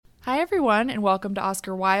Hi, everyone, and welcome to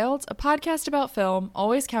Oscar Wilde, a podcast about film,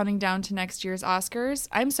 always counting down to next year's Oscars.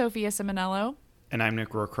 I'm Sophia Simonello. And I'm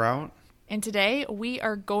Nick Rohrkraut. And today we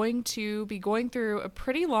are going to be going through a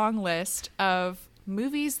pretty long list of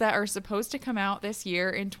movies that are supposed to come out this year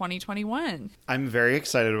in 2021. I'm very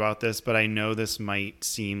excited about this, but I know this might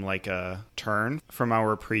seem like a turn from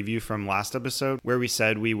our preview from last episode where we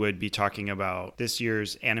said we would be talking about this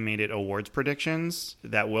year's animated awards predictions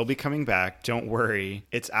that will be coming back. Don't worry.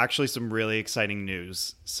 It's actually some really exciting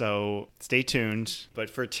news. So stay tuned.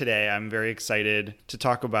 But for today, I'm very excited to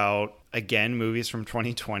talk about, again, movies from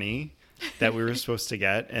 2020. That we were supposed to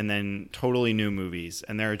get, and then totally new movies.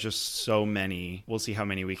 And there are just so many. We'll see how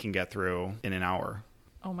many we can get through in an hour.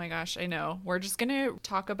 Oh my gosh, I know. We're just going to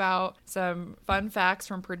talk about some fun facts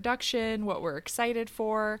from production, what we're excited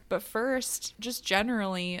for. But first, just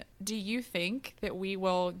generally, do you think that we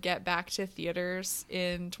will get back to theaters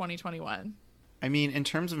in 2021? I mean, in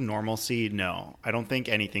terms of normalcy, no. I don't think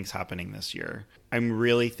anything's happening this year. I'm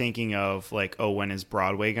really thinking of like, oh, when is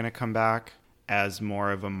Broadway going to come back? As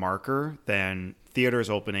more of a marker than theaters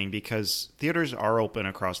opening, because theaters are open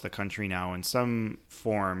across the country now in some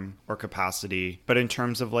form or capacity. But in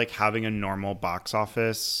terms of like having a normal box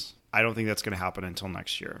office, I don't think that's going to happen until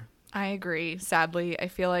next year. I agree. Sadly, I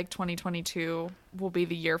feel like 2022 will be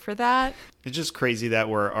the year for that. It's just crazy that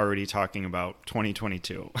we're already talking about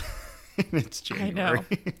 2022. It's January.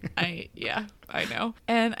 I know. I know.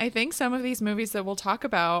 And I think some of these movies that we'll talk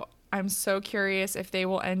about, I'm so curious if they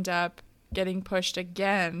will end up getting pushed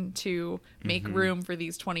again to make room for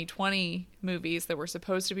these 2020 movies that were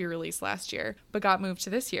supposed to be released last year, but got moved to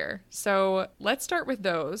this year. So let's start with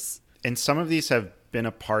those. And some of these have been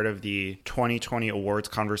a part of the 2020 awards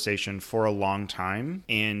conversation for a long time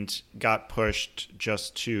and got pushed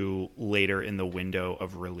just to later in the window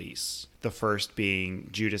of release. The first being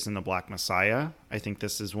Judas and the Black Messiah. I think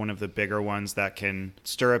this is one of the bigger ones that can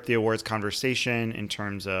stir up the awards conversation in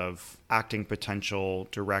terms of acting potential,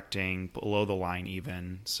 directing, below the line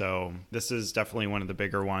even. So this is definitely one of the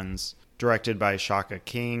bigger ones. Directed by Shaka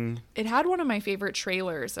King. It had one of my favorite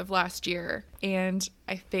trailers of last year, and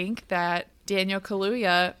I think that Daniel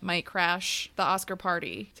Kaluuya might crash the Oscar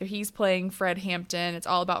party. So he's playing Fred Hampton. It's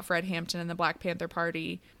all about Fred Hampton and the Black Panther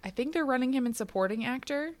Party. I think they're running him in supporting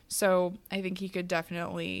actor, so I think he could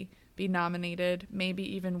definitely be nominated,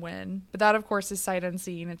 maybe even win. But that, of course, is sight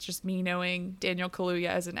unseen. It's just me knowing Daniel Kaluuya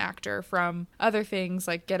as an actor from other things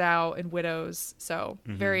like Get Out and Widows. So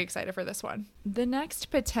very excited for this one. The next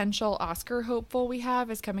potential Oscar hopeful we have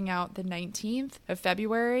is coming out the 19th of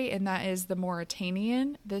February, and that is The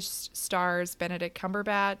Mauritanian. This stars Benedict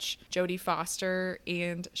Cumberbatch, Jodie Foster,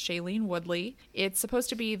 and Shailene Woodley. It's supposed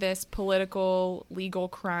to be this political, legal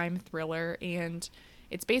crime thriller, and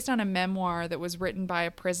it's based on a memoir that was written by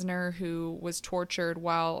a prisoner who was tortured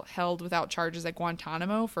while held without charges at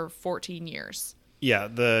Guantanamo for 14 years. Yeah,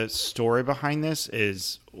 the story behind this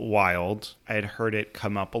is wild. I had heard it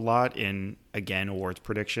come up a lot in, again, awards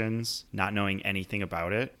predictions, not knowing anything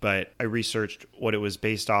about it. But I researched what it was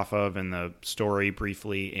based off of and the story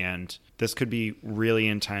briefly, and this could be really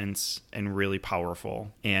intense and really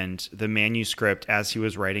powerful. And the manuscript, as he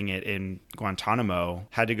was writing it in Guantanamo,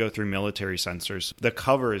 had to go through military censors. The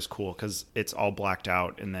cover is cool because it's all blacked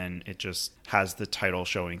out, and then it just has the title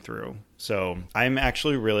showing through. So I'm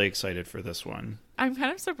actually really excited for this one. I'm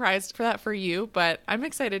kind of surprised for that for you, but I'm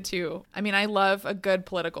excited too. I mean, I love a good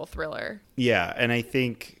political thriller. Yeah, and I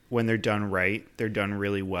think when they're done right, they're done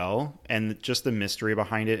really well. And just the mystery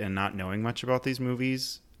behind it and not knowing much about these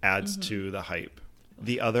movies adds to the hype.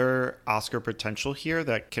 The other Oscar potential here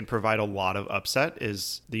that can provide a lot of upset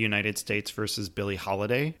is The United States versus Billie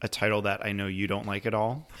Holiday, a title that I know you don't like at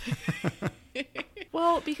all.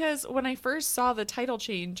 Well, because when I first saw the title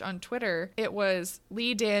change on Twitter, it was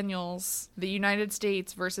Lee Daniels, The United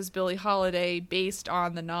States versus Billie Holiday, based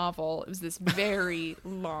on the novel. It was this very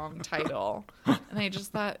long title. And I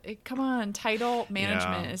just thought, come on, title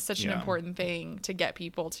management is such an important thing to get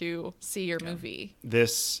people to see your movie.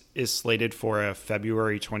 This is slated for a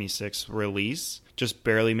February 26th release, just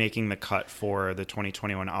barely making the cut for the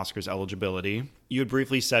 2021 Oscars eligibility. You had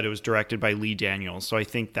briefly said it was directed by Lee Daniels, so I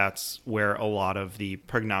think that's where a lot of the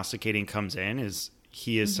prognosticating comes in, is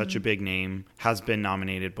he is such a big name, has been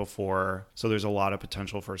nominated before, so there's a lot of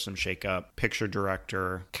potential for some shakeup. Picture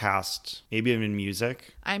director, cast, maybe even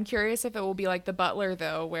music. I'm curious if it will be like The Butler,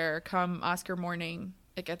 though, where come Oscar morning,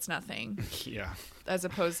 it gets nothing. Yeah. As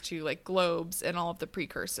opposed to like Globes and all of the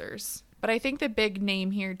precursors. But I think the big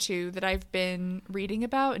name here, too, that I've been reading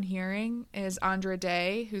about and hearing is Andra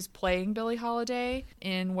Day, who's playing Billie Holiday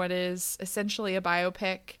in what is essentially a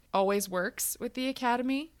biopic. Always works with the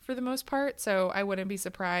Academy for the most part, so I wouldn't be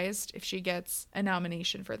surprised if she gets a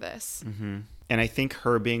nomination for this. And I think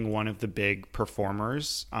her being one of the big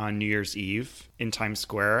performers on New Year's Eve in Times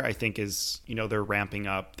Square, I think is, they're ramping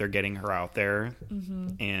up, they're getting her out there,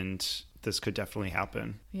 and this could definitely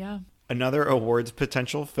happen. Yeah. Another awards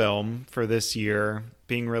potential film for this year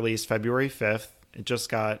being released February 5th. It just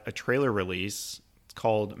got a trailer release. It's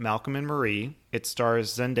called Malcolm and Marie. It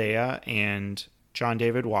stars Zendaya and John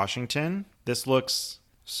David Washington. This looks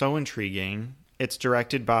so intriguing. It's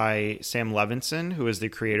directed by Sam Levinson, who is the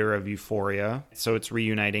creator of Euphoria. So it's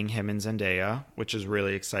reuniting him and Zendaya, which is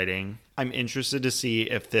really exciting. I'm interested to see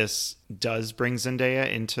if this does bring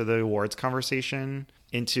Zendaya into the awards conversation,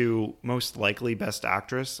 into most likely Best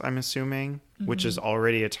Actress, I'm assuming, which is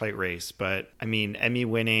already a tight race. But I mean,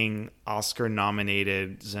 Emmy-winning,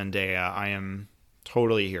 Oscar-nominated Zendaya, I am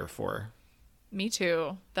totally here for. Me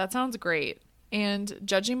too. That sounds great. And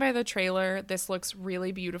judging by the trailer, this looks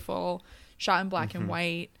really beautiful, shot in black and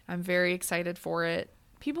white. I'm very excited for it.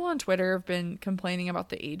 People on Twitter have been complaining about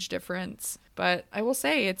the age difference, but I will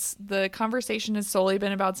say the conversation has solely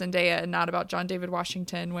been about Zendaya and not about John David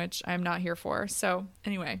Washington, which I'm not here for. So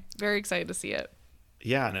anyway, very excited to see it.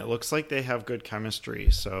 Yeah, and it looks like they have good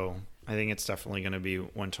chemistry, so I think it's definitely going to be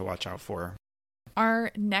one to watch out for.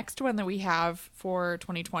 Our next one that we have for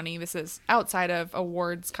 2020, this is outside of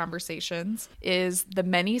awards conversations, is The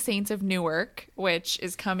Many Saints of Newark, which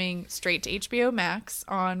is coming straight to HBO Max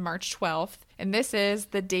on March 12th. And this is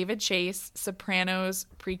the David Chase Sopranos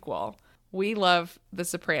prequel. We love The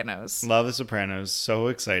Sopranos. Love The Sopranos. So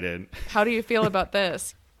excited. How do you feel about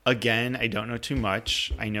this? Again, I don't know too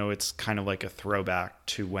much. I know it's kind of like a throwback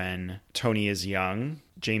to when Tony is young.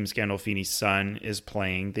 James Gandolfini's son is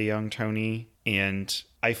playing the young Tony. And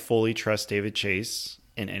I fully trust David Chase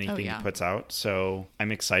in anything he puts out. So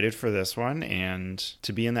I'm excited for this one and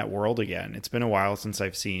to be in that world again. It's been a while since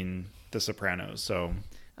I've seen The Sopranos. So,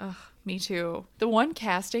 me too. The one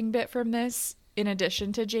casting bit from this, in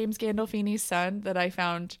addition to James Gandolfini's son, that I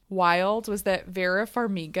found wild was that Vera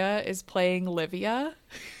Farmiga is playing Livia.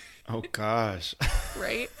 Oh, gosh.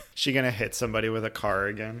 Right? She gonna hit somebody with a car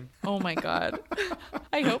again? Oh, my God.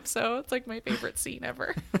 I hope so. It's like my favorite scene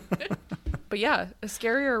ever. But yeah, a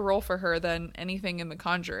scarier role for her than anything in The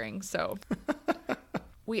Conjuring. So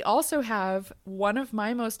we also have one of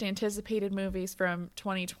my most anticipated movies from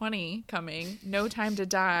 2020 coming. No Time to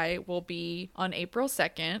Die will be on April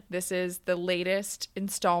 2nd. This is the latest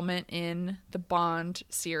installment in the Bond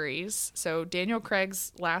series. So Daniel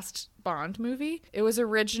Craig's last Bond movie. It was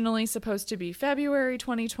originally supposed to be February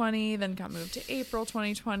 2020, then got moved to April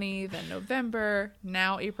 2020, then November,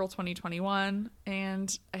 now April 2021.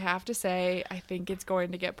 And I have to say, I think it's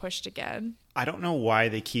going to get pushed again. I don't know why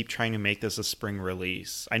they keep trying to make this a spring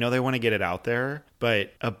release. I know they want to get it out there,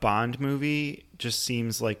 but a Bond movie just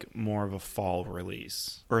seems like more of a fall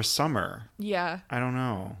release or a summer. Yeah. I don't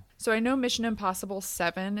know. So I know Mission Impossible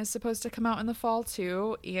 7 is supposed to come out in the fall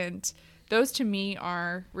too, and those to me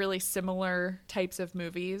are really similar types of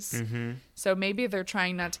movies. So maybe they're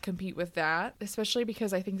trying not to compete with that, especially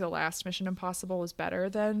because I think the last Mission Impossible was better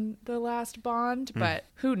than the last Bond. But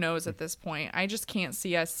who knows at this point? I just can't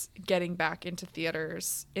see us getting back into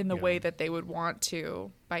theaters in the way that they would want to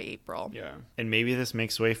by April. Yeah. And maybe this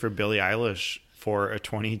makes way for Billie Eilish for a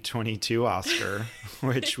 2022 Oscar,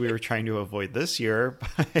 which we were trying to avoid this year,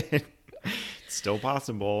 but it's still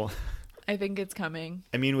possible. I think it's coming.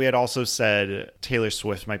 I mean, we had also said Taylor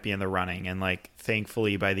Swift might be in the running, and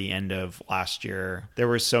thankfully by the end of last year, there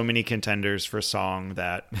were so many contenders for song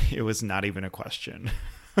that it was not even a question.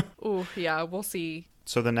 Ooh, yeah, we'll see.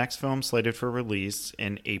 So the next film slated for release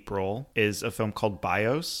in April is a film called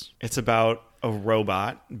BIOS. It's about a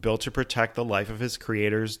robot built to protect the life of his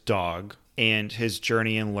creator's dog and his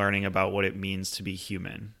journey in learning about what it means to be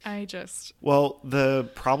human. Well, the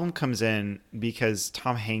problem comes in because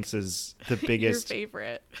Tom Hanks is the biggest Your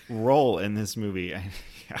favorite role in this movie.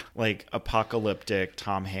 Apocalyptic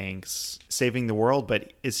Tom Hanks saving the world,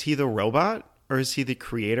 but is he the robot? Or is he the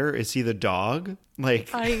creator? Is he the dog?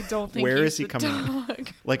 I don't think where he's is he the coming? dog.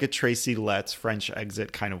 Like a Tracy Letts French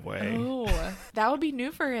Exit kind of way. Oh, that would be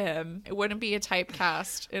new for him. It wouldn't be a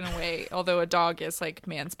typecast in a way, although a dog is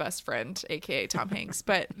man's best friend, aka Tom Hanks.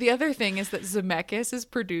 But the other thing is that Zemeckis is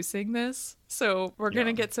producing this. So we're going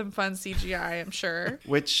to get some fun CGI, I'm sure.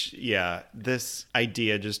 Which, this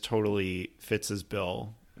idea just totally fits his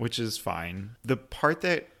bill, which is fine. The part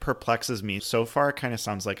that perplexes me so far kind of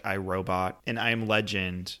sounds like iRobot and I Am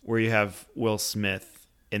Legend, where you have Will Smith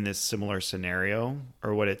in this similar scenario,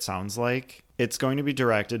 or what it sounds like. It's going to be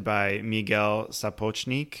directed by Miguel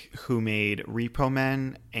Sapochnik, who made Repo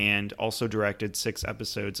Men and also directed 6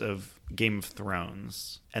 episodes of Game of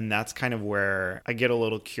Thrones. And that's kind of where I get a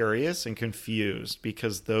little curious and confused,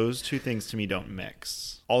 because those two things to me don't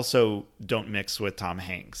mix. Also, don't mix with Tom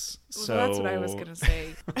Hanks. So that's what I was going to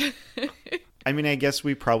say. I mean, I guess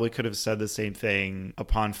we probably could have said the same thing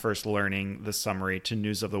upon first learning the summary to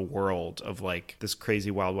News of the World of like this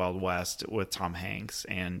crazy Wild Wild West with Tom Hanks,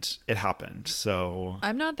 and it happened. So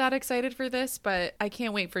I'm not that excited for this, but I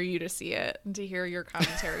can't wait for you to see it and to hear your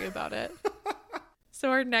commentary about it. So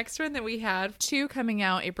our next one that we had, 2 coming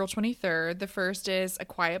out April 23rd. The first is A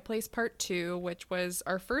Quiet Place Part 2, which was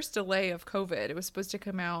our first delay of COVID. It was supposed to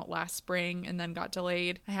come out last spring and then got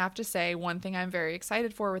delayed. I have to say, one thing I'm very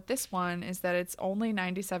excited for with this one is that it's only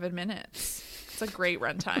 97 minutes. It's a great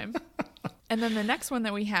runtime. And then the next one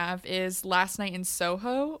that we have is Last Night in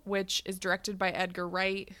Soho, which is directed by Edgar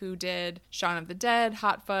Wright, who did Shaun of the Dead,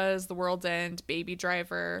 Hot Fuzz, The World's End, Baby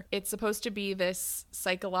Driver. It's supposed to be this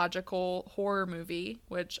psychological horror movie,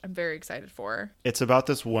 which I'm very excited for. It's about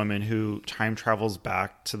this woman who time travels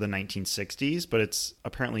back to the 1960s, but it's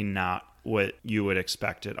apparently not what you would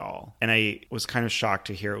expect at all. And I was kind of shocked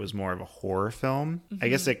to hear it was more of a horror film. I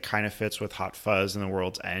guess it kind of fits with Hot Fuzz and The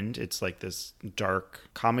World's End. It's like this dark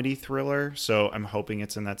comedy thriller. So I'm hoping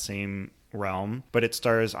it's in that same realm. But it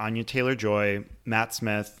stars Anya Taylor-Joy, Matt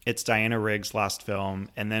Smith. It's Diana Rigg's last film.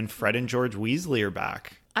 And then Fred and George Weasley are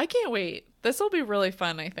back. I can't wait. This will be really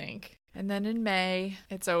fun, I think. And then in May,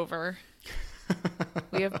 it's over.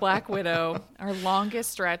 We have Black Widow, our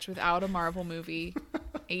longest stretch without a Marvel movie.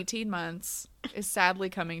 18 months is sadly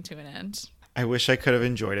coming to an end. I wish I could have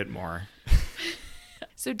enjoyed it more.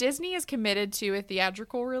 So Disney is committed to a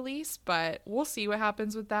theatrical release, but we'll see what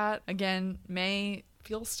happens with that. Again, May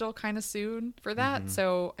feels still kind of soon for that.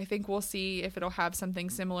 So I think we'll see if it'll have something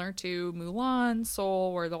similar to Mulan,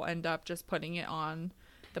 Soul, where they'll end up just putting it on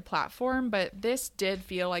the platform. But this did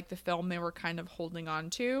feel like the film they were kind of holding on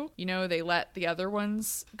to. You know, they let the other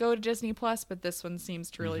ones go to Disney Plus, but this one seems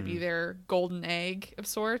to really be their golden egg of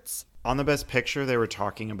sorts. On the Best Picture, they were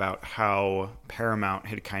talking about how Paramount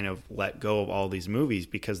had kind of let go of all these movies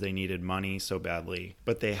because they needed money so badly,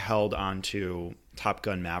 but they held on to Top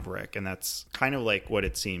Gun Maverick, and that's kind of like what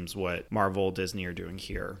it seems what Marvel, Disney are doing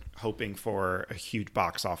here, hoping for a huge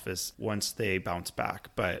box office once they bounce back.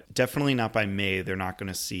 But definitely not by May. They're not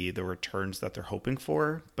going to see the returns that they're hoping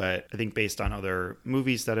for. But I think based on other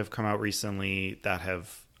movies that have come out recently that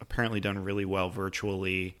have apparently done really well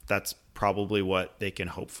virtually, that's probably what they can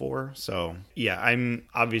hope for. So yeah, I'm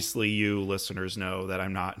obviously, you listeners know that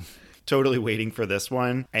I'm not totally waiting for this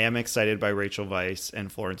one. I am excited by Rachel Weisz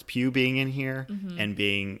and Florence Pugh being in here and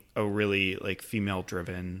being a really like female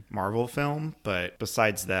driven Marvel film. But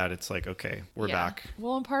besides that, it's like, okay, we're back.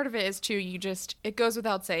 Well, and part of it is too, it goes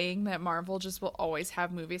without saying that Marvel just will always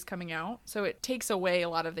have movies coming out. So it takes away a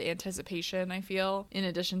lot of the anticipation, I feel, in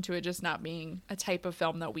addition to it just not being a type of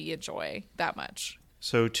film that we enjoy that much.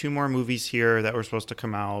 So 2 more movies here that were supposed to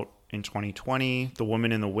come out in 2020. The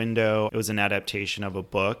Woman in the Window. It was an adaptation of a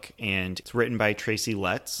book, and it's written by Tracy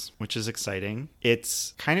Letts, which is exciting.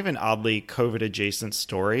 It's kind of an oddly COVID-adjacent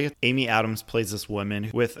story. Amy Adams plays this woman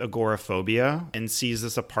with agoraphobia and sees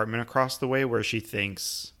this apartment across the way where she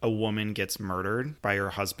thinks a woman gets murdered by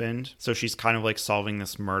her husband. So she's kind of like solving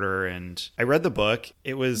this murder. And I read the book.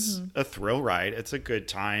 It was a thrill ride. It's a good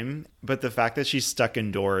time. But the fact that she's stuck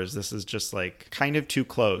indoors, this is just like kind of too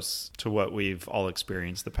close to what we've all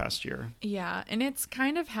experienced the past year. Yeah, and it's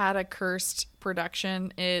kind of had a cursed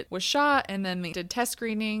production. It was shot and then they did test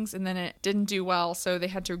screenings and then it didn't do well, so they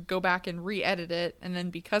had to go back and re-edit it, and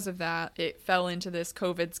then because of that it fell into this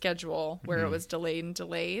COVID schedule where it was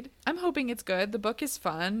delayed. I'm hoping it's good. The book is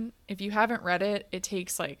fun. If you haven't read it, it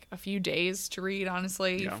takes like a few days to read,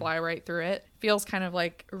 honestly. You fly right through it. Feels kind of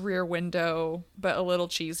like Rear Window but a little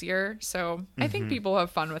cheesier, so I think people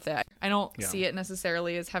have fun with it. I don't see it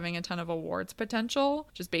necessarily as having a ton of awards potential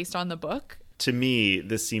just based on the book. To me,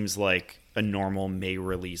 this seems like a normal May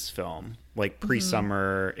release film, like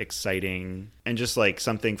pre-summer, exciting, and just like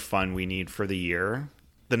something fun we need for the year.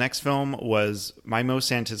 The next film was my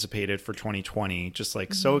most anticipated for 2020, just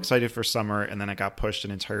like so excited for summer, and then it got pushed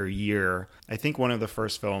an entire year. I think one of the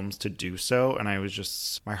first films to do so, and I was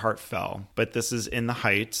just, my heart fell. But this is In the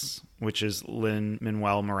Heights, which is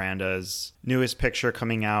Lin-Manuel Miranda's newest picture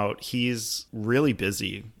coming out. He's really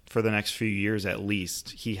busy for the next few years at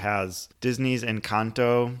least. He has Disney's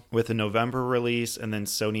Encanto with a November release, and then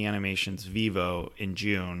Sony Animation's Vivo in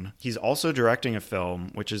June. He's also directing a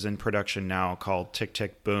film, which is in production now, called Tick,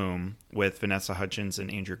 Tick, Boom, with Vanessa Hudgens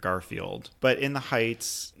and Andrew Garfield. But In the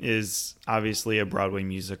Heights is obviously a Broadway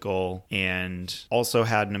musical and also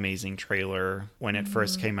had an amazing trailer when it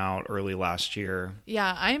first came out early last year.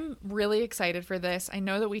 Yeah, I'm really excited for this. I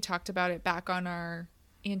know that we talked about it back on our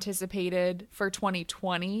anticipated for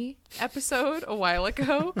 2020 episode a while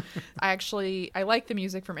ago. I like the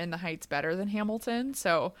music from In the Heights better than Hamilton,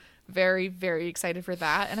 so very, very excited for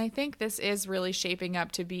that. And I think this is really shaping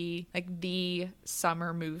up to be like the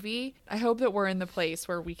summer movie. I hope that we're in the place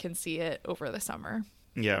where we can see it over the summer.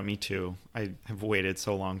 Yeah, me too. I have waited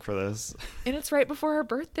so long for this. And it's right before our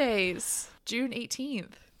birthdays, June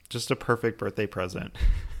 18th. Just a perfect birthday present.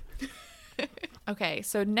 Okay,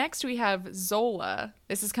 so next we have Zola.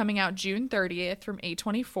 This is coming out June 30th from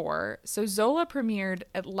A24. So Zola premiered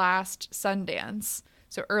at last Sundance,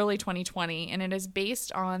 so early 2020, and it is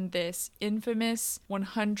based on this infamous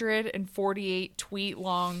 148 tweet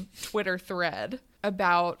long Twitter thread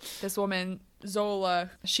about this woman, Zola.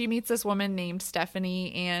 She meets this woman named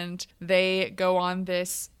Stephanie, and they go on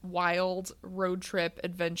this wild road trip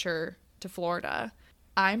adventure to Florida.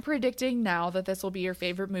 I'm predicting now that this will be your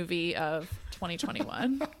favorite movie of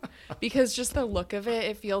 2021 because just the look of it,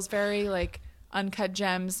 it feels very like Uncut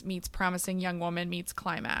Gems meets Promising Young Woman meets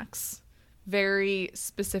Climax. Very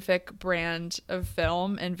specific brand of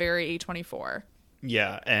film and very A24.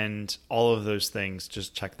 Yeah, and all of those things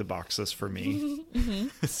just check the boxes for me.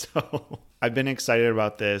 So I've been excited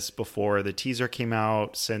about this before the teaser came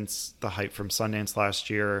out, since the hype from Sundance last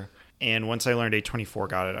year. And once I learned A24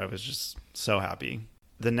 got it, I was just so happy.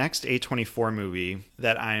 The next A24 movie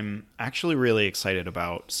that I'm actually really excited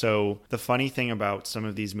about. So the funny thing about some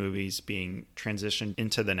of these movies being transitioned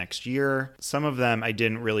into the next year, some of them I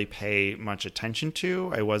didn't really pay much attention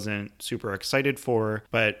to. I wasn't super excited for,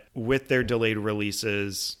 but with their delayed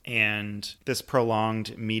releases and this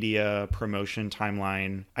prolonged media promotion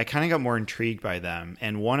timeline, I kind of got more intrigued by them.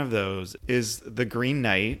 And one of those is The Green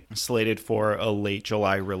Knight, slated for a late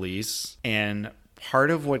July release. And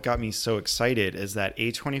part of what got me so excited is that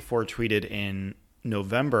A24 tweeted in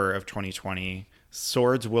November of 2020,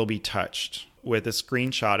 "Swords will be touched," with a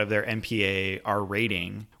screenshot of their MPA R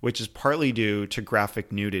rating, which is partly due to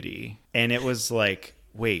graphic nudity. And it was like,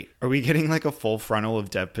 wait, are we getting like a full frontal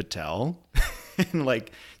of Dev Patel? And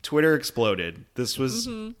like Twitter exploded. This was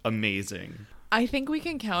amazing. I think we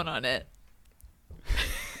can count on it.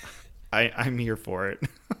 I'm here for it.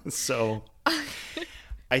 So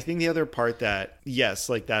I think the other part that, yes,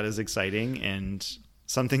 like that is exciting and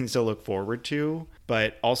something to look forward to,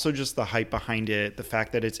 but also just the hype behind it, the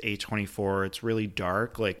fact that it's A24, it's really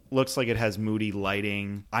dark, like looks like it has moody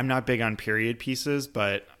lighting. I'm not big on period pieces,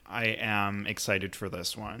 but I am excited for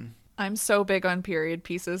this one. I'm so big on period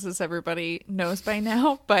pieces, as everybody knows by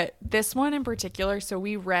now, but this one in particular, so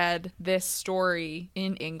we read this story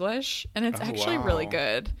in English, and it's actually really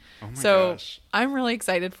good. Oh my so gosh. I'm really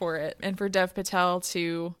excited for it, and for Dev Patel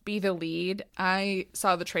to be the lead. I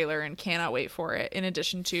saw the trailer and cannot wait for it, in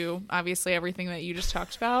addition to, obviously, everything that you just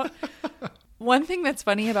talked about. One thing that's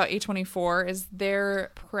funny about A24 is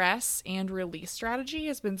their press and release strategy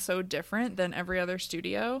has been so different than every other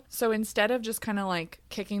studio. So instead of just kind of like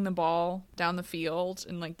kicking the ball down the field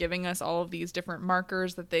and like giving us all of these different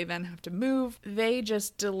markers that they then have to move, they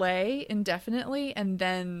just delay indefinitely and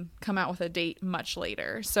then come out with a date much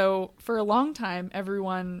later. So for a long time,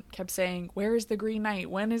 everyone kept saying, "Where is the Green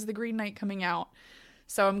Knight? When is the Green Knight coming out?"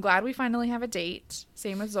 So I'm glad we finally have a date.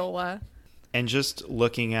 Same with Zola. And just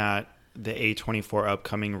looking at the A24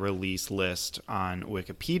 upcoming release list on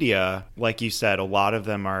Wikipedia, like you said, a lot of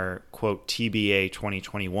them are, quote, TBA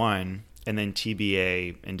 2021 and then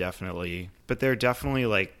TBA indefinitely. But there are definitely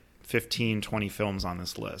like 15, 20 films on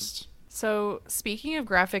this list. So speaking of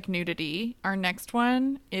graphic nudity, our next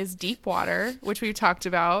one is Deep Water, which we've talked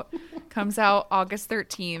about, comes out August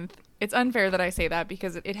 13th. It's unfair that I say that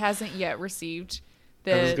because it hasn't yet received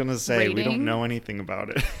the I was going to say, rating. We don't know anything about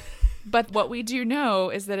it. But what we do know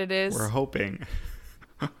is that it is... We're hoping.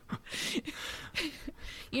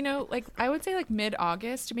 You know, like I would say like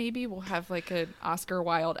mid-August maybe we'll have like an Oscar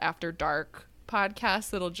Wilde After Dark podcast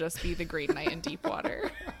that'll just be The Green Knight and Deep Water.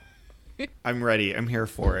 I'm ready. I'm here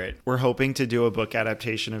for it. We're hoping to do a book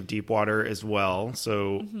adaptation of Deep Water as well.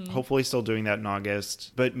 So hopefully still doing that in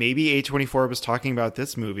August. But maybe A24 was talking about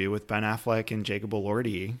this movie with Ben Affleck and Jacob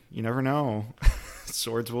Elordi. You never know.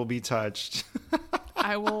 Swords will be touched.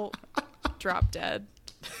 I will drop dead.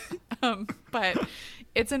 But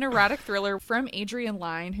It's an erotic thriller from Adrian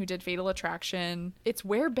Lyne, who did Fatal Attraction. It's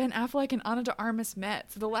where Ben Affleck and Ana de Armas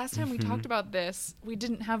met. So the last time we talked about this, we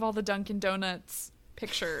didn't have all the Dunkin' Donuts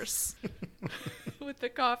pictures with the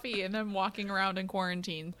coffee and them walking around in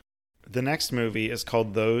quarantine. The next movie is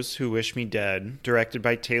called Those Who Wish Me Dead, directed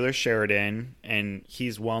by Taylor Sheridan, and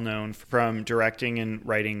he's well known from directing and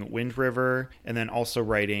writing Wind River, and then also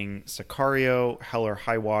writing Sicario, Hell or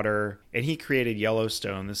High Water, and he created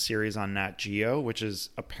Yellowstone, the series on Nat Geo, which is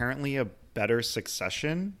apparently a better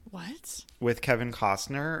Succession. What? With Kevin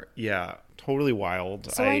Costner. Yeah, totally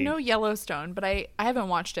wild. So I know Yellowstone, but I haven't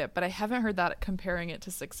watched it, but I haven't heard that comparing it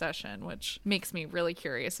to Succession, which makes me really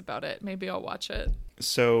curious about it. Maybe I'll watch it.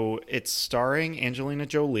 So it's starring Angelina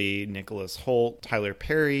Jolie, Nicholas Hoult, Tyler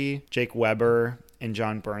Perry, Jake Weber, and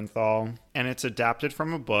John Bernthal. And it's adapted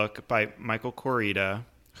from a book by Michael Corita,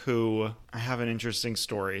 who I have an interesting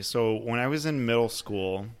story. So when I was in middle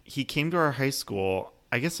school, he came to our high school.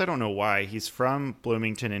 I guess I don't know why. He's from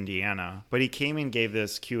Bloomington, Indiana, but he came and gave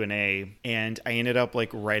this Q&A, and I ended up like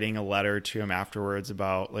writing a letter to him afterwards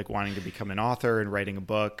about like wanting to become an author and writing a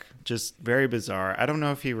book. Just very bizarre. I don't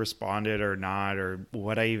know if he responded or not or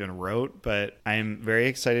what I even wrote, but I'm very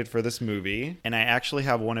excited for this movie. And I actually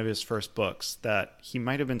have one of his first books that he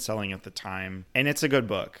might have been selling at the time, and it's a good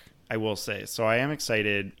book, I will say. So I am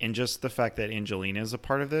excited. And just the fact that Angelina is a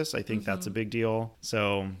part of this, I think that's a big deal.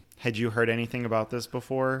 So had you heard anything about this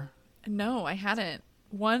before? No, I hadn't.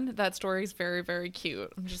 One, that story is very, very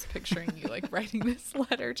cute. I'm just picturing you like writing this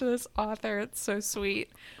letter to this author. It's so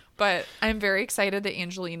sweet. But I'm very excited that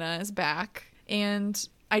Angelina is back. And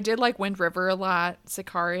I did like Wind River a lot,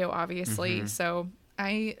 Sicario, obviously. So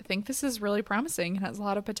I think this is really promising and has a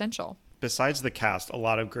lot of potential. Besides the cast, a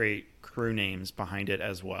lot of great crew names behind it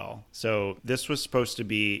as well. So this was supposed to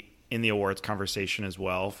be in the awards conversation as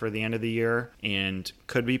well for the end of the year and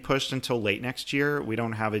could be pushed until late next year. We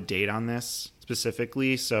don't have a date on this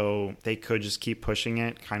specifically, so they could just keep pushing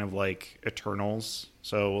it, kind of like Eternals.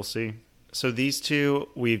 So we'll see. So these two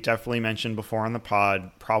we've definitely mentioned before on the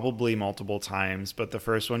pod, probably multiple times, but the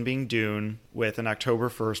first one being Dune with an October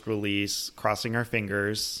 1st release, crossing our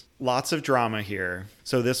fingers. Lots of drama here.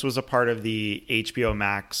 So this was a part of the HBO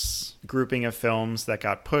Max grouping of films that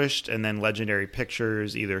got pushed, and then Legendary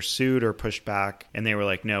Pictures either sued or pushed back, and they were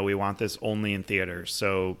like, no, we want this only in theaters.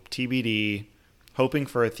 So TBD, hoping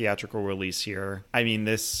for a theatrical release here. I mean,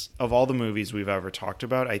 this, of all the movies we've ever talked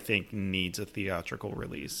about, I think needs a theatrical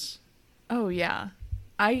release. Oh, yeah.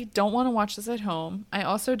 I don't want to watch this at home. I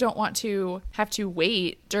also don't want to have to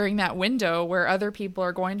wait during that window where other people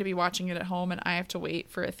are going to be watching it at home and I have to wait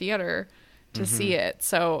for a theater to see it.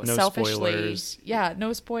 So no selfishly, spoilers. Yeah,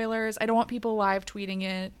 no spoilers. I don't want people live tweeting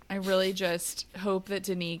it. I really just hope that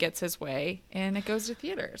Denis gets his way and it goes to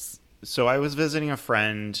theaters. So I was visiting a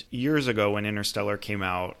friend years ago when Interstellar came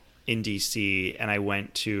out in DC, and I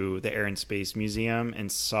went to the Air and Space Museum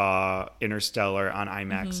and saw Interstellar on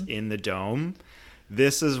IMAX in the Dome.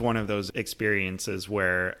 This is one of those experiences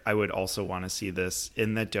where I would also want to see this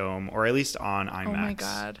in the Dome, or at least on IMAX. Oh my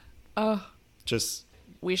God. Oh, just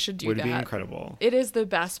we should do would that. Be incredible. It is the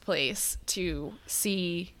best place to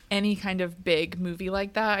see any kind of big movie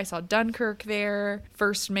like that. I saw Dunkirk there,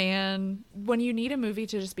 First Man. When you need a movie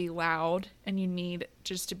to just be loud and you need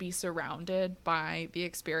just to be surrounded by the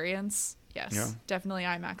experience, yes, definitely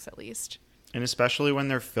IMAX at least. And especially when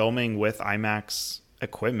they're filming with IMAX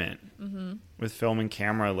equipment, with film and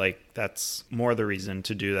camera, like that's more the reason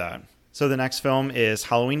to do that. So the next film is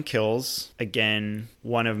Halloween Kills. Again,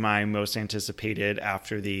 one of my most anticipated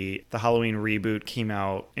after the Halloween reboot came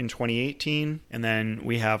out in 2018. And then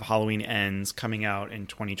we have Halloween Ends coming out in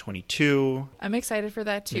 2022. I'm excited for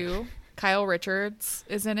that too. Kyle Richards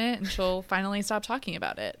is in it and she'll finally stop talking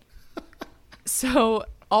about it. So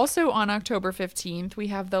also on October 15th, we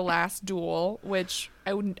have The Last Duel, which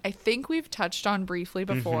I think we've touched on briefly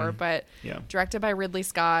before, but directed by Ridley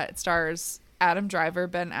Scott. It stars Adam Driver,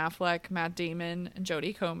 Ben Affleck, Matt Damon, and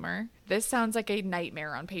Jodie Comer. This sounds like a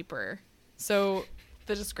nightmare on paper. So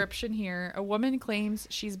the description here, a woman claims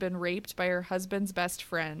she's been raped by her husband's best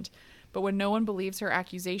friend, but when no one believes her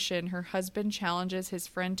accusation, her husband challenges his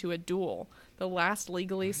friend to a duel, the last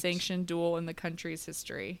legally sanctioned duel in the country's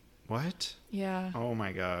history. What? Yeah. Oh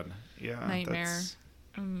my God. Yeah. Nightmare.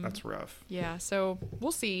 That's rough. Yeah, so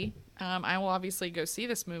we'll see. I will obviously go see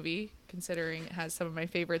this movie, considering it has some of my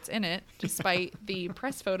favorites in it, despite the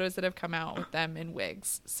press photos that have come out with them in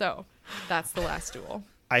wigs. So that's The Last Duel.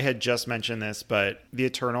 I had just mentioned this, but The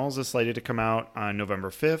Eternals is slated to come out on November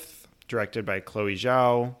 5th, directed by Chloe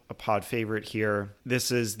Zhao, a pod favorite here.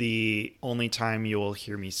 This is the only time you will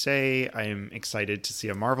hear me say I am excited to see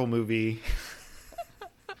a Marvel movie.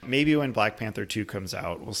 Maybe when Black Panther 2 comes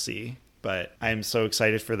out, we'll see. But I'm so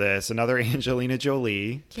excited for this. Another Angelina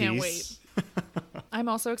Jolie Can't piece. wait. I'm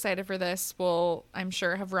also excited for this. I'm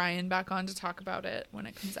sure, have Ryan back on to talk about it when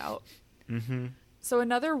it comes out. Mm-hmm. So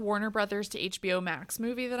another Warner Brothers to HBO Max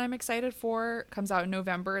movie that I'm excited for comes out in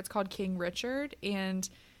November. It's called King Richard, and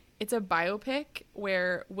it's a biopic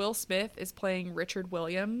where Will Smith is playing Richard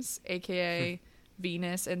Williams, aka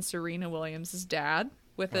Venus and Serena Williams' dad,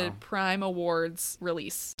 with a Prime Awards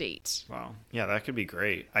release date. Wow. Yeah, that could be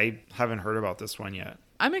great. I haven't heard about this one yet.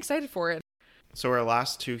 I'm excited for it. So our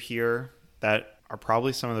last two here that are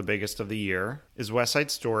probably some of the biggest of the year is West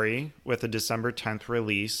Side Story with a December 10th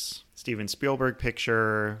release. Steven Spielberg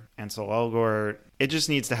picture, Ansel Elgort. It just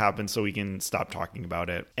needs to happen so we can stop talking about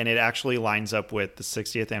it. And it actually lines up with the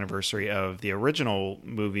 60th anniversary of the original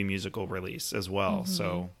movie musical release as well. Mm-hmm.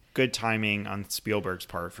 So good timing on Spielberg's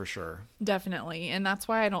part for sure. Definitely. And that's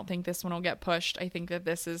why I don't think this one will get pushed. I think that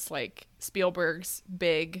this is like Spielberg's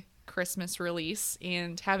big Christmas release,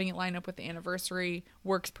 and having it line up with the anniversary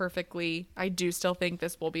works perfectly. I do still think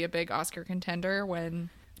this will be a big Oscar contender when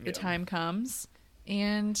the time comes.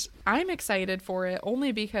 And I'm excited for it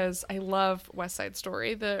only because I love West Side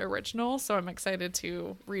Story, the original. So I'm excited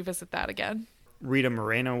to revisit that again. Rita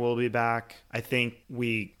Moreno will be back. I think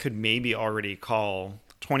we could maybe already call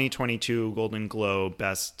 2022 Golden Globe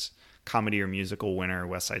Best Comedy or Musical winner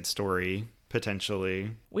West Side Story,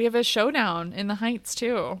 potentially. We have a showdown in the Heights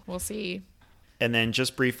too. We'll see. And then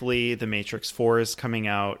just briefly, The Matrix 4 is coming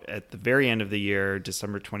out at the very end of the year,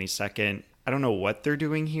 December 22nd. I don't know what they're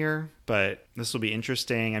doing here, but this will be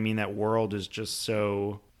interesting. I mean, that world is just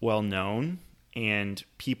so well known and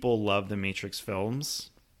people love the Matrix films.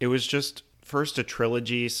 It was just first a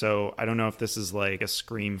trilogy, so I don't know if this is like a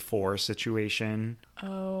Scream 4 situation.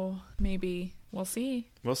 Oh, maybe. We'll see.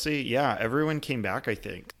 We'll see. Yeah, everyone came back, I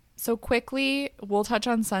think. So quickly, we'll touch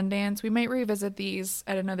on Sundance. We might revisit these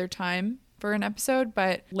at another time for an episode,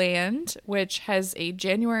 but Land, which has a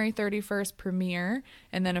January 31st premiere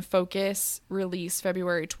and then a focus release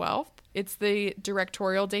February 12th. It's the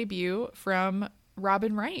directorial debut from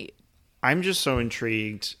Robin Wright. I'm just so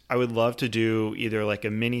intrigued. I would love to do either like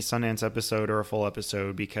a mini Sundance episode or a full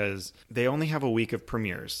episode because they only have a week of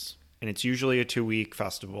premieres and it's usually a 2-week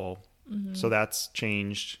festival. Mm-hmm. So that's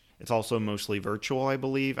changed. It's also mostly virtual, I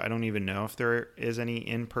believe. I don't even know if there is any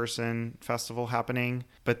in-person festival happening.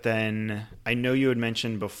 But then I know you had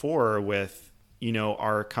mentioned before with,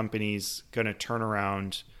 our companies going to turn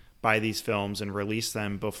around, buy these films and release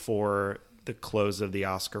them before the close of the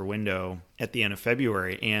Oscar window at the end of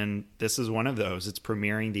February. And this is one of those. It's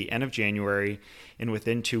premiering the end of January, and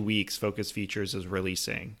within 2 weeks, Focus Features is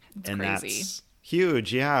releasing. It's crazy. That's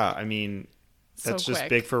huge. Yeah. I mean, that's just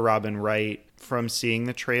big for Robin Wright. From seeing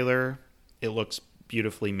the trailer, it looks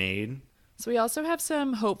beautifully made. So we also have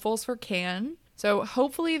some hopefuls for Cannes. So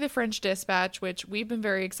hopefully The French Dispatch, which we've been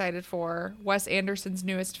very excited for, Wes Anderson's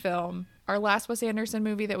newest film. Our last Wes Anderson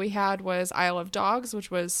movie that we had was Isle of Dogs,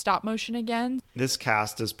 which was stop motion again. This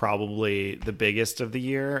cast is probably the biggest of the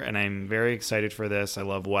year, and I'm very excited for this. I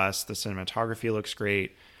love Wes. The cinematography looks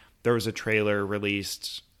great. There was a trailer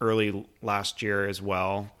released early last year as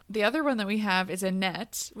well. The other one that we have is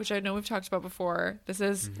Annette, which I know we've talked about before. This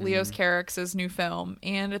is Leos Carax's new film,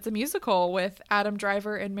 and it's a musical with Adam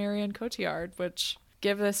Driver and Marion Cotillard, which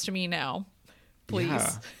give this to me now, please.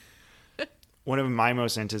 Yeah. One of my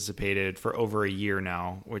most anticipated for over a year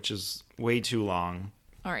now, which is way too long.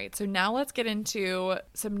 All right, so now let's get into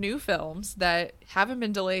some new films that haven't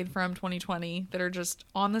been delayed from 2020 that are just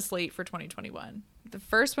on the slate for 2021. The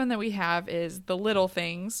first one that we have is The Little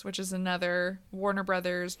Things, which is another Warner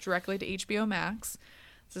Brothers directly to HBO Max.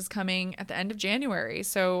 This is coming at the end of January,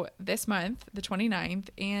 so this month, the 29th,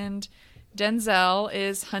 and Denzel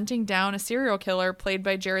is hunting down a serial killer played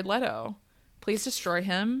by Jared Leto. Please destroy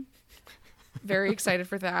him. Very excited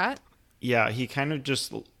for that. Yeah, he kind of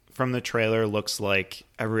just, from the trailer, looks like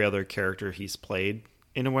every other character he's played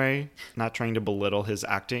in a way. Not trying to belittle his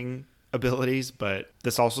acting abilities, but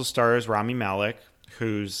this also stars Rami Malek,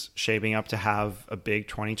 who's shaping up to have a big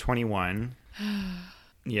 2021.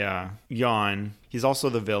 Yeah, yawn. He's also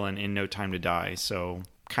the villain in No Time to Die, so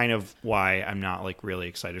kind of why I'm not like really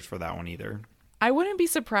excited for that one either. I wouldn't be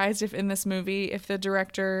surprised if in this movie, if the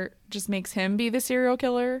director just makes him be the serial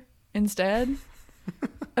killer instead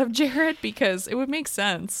of Jared, because it would make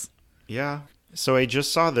sense. Yeah. So I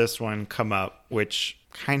just saw this one come up, which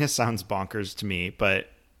kind of sounds bonkers to me, but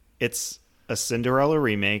it's a Cinderella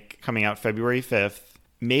remake coming out February 5th,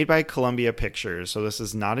 made by Columbia Pictures. So this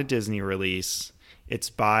is not a Disney release. It's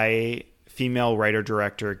by female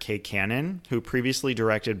writer-director Kay Cannon, who previously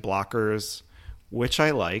directed Blockers, which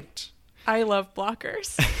I liked. I love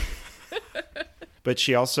blockers. But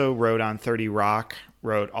she also wrote on 30 Rock,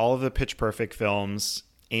 wrote all of the Pitch Perfect films,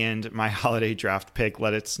 and my holiday draft pick,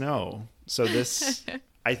 Let It Snow. So this,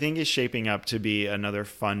 I think, is shaping up to be another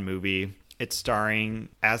fun movie. It's starring,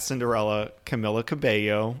 as Cinderella, Camila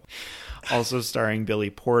Cabello. Also starring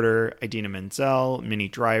Billy Porter, Idina Menzel, Minnie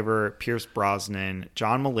Driver, Pierce Brosnan,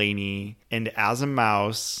 John Mulaney, and as a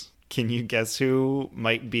mouse, can you guess who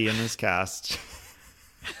might be in this cast?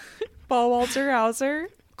 Paul Walter Hauser.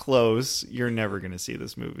 Close. You're never going to see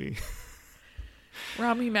this movie.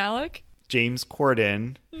 Rami Malek. James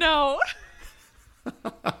Corden. No.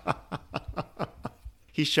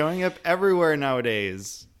 He's showing up everywhere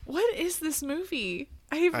nowadays. What is this movie?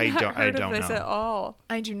 I don't heard of this at all.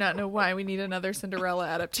 I do not know why we need another Cinderella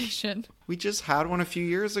adaptation. We just had one a few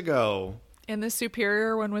years ago. And the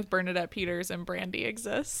superior one with Bernadette Peters and Brandy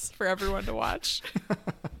exists for everyone to watch.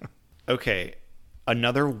 Okay,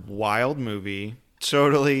 another wild movie.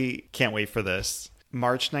 Totally can't wait for this.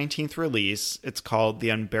 March 19th release. It's called The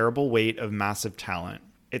Unbearable Weight of Massive Talent.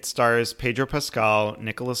 It stars Pedro Pascal,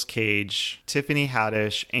 Nicolas Cage, Tiffany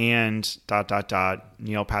Haddish, and ...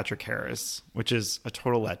 Neil Patrick Harris, which is a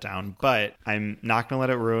total letdown. But I'm not going to let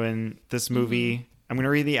it ruin this movie. Mm-hmm. I'm going to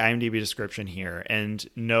read the IMDb description here and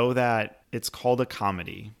know that it's called a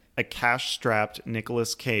comedy. A cash-strapped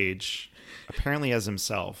Nicolas Cage, apparently as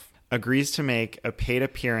himself, agrees to make a paid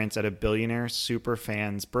appearance at a billionaire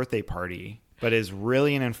superfan's birthday party, but is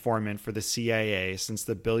really an informant for the CIA since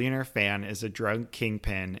the billionaire fan is a drug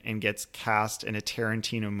kingpin and gets cast in a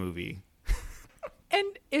Tarantino movie.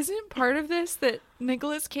 And isn't part of this that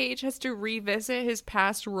Nicolas Cage has to revisit his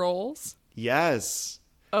past roles? Yes.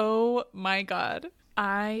 Oh my God.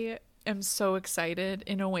 I am so excited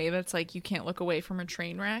in a way that's like you can't look away from a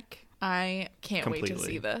train wreck. I can't wait to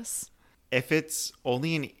see this. If it's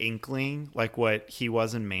only an inkling like what he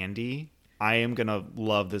was in Mandy, I am going to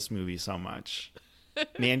love this movie so much.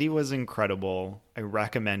 Mandy was incredible. I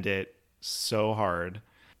recommend it so hard.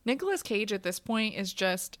 Nicolas Cage at this point is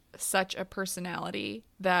just such a personality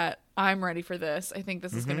that I'm ready for this. I think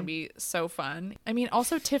this is going to be so fun. I mean,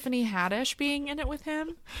 also Tiffany Haddish being in it with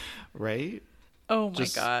him. Right? Oh my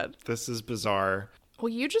God. This is bizarre. Well,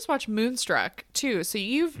 you just watched Moonstruck too. So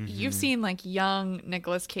you've seen like young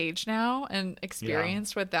Nicolas Cage now and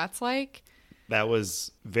experienced what that's like. That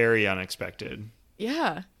was very unexpected.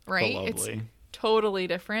 Yeah, right? But lovely. It's totally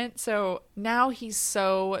different. So now he's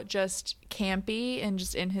so just campy and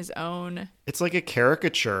just in his own. It's like a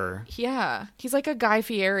caricature. Yeah. He's like a Guy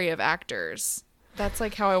Fieri of actors. That's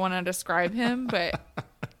like how I want to describe him, but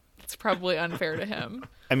it's probably unfair to him.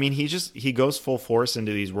 I mean, he goes full force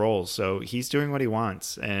into these roles, so he's doing what he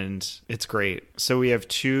wants, and it's great. So we have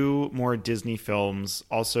 2 more Disney films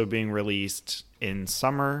also being released in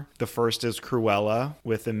summer. The first is Cruella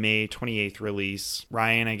with a May 28th release.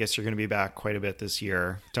 Ryan, I guess you're going to be back quite a bit this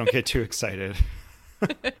year. Don't get too excited.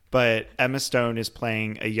 But Emma Stone is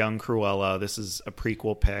playing a young Cruella. This is a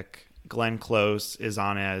prequel pick. Glenn Close is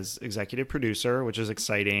on as executive producer, which is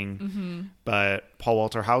exciting. Mm-hmm. But Paul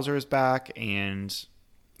Walter Hauser is back, and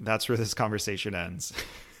that's where this conversation ends.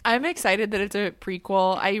 I'm excited that it's a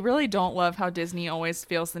prequel. I really don't love how Disney always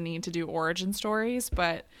feels the need to do origin stories,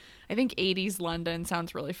 but I think 80s London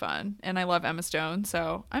sounds really fun. And I love Emma Stone,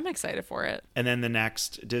 so I'm excited for it. And then the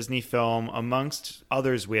next Disney film, amongst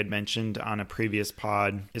others we had mentioned on a previous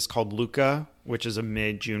pod, is called Luca, which is a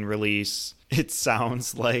mid-June release. It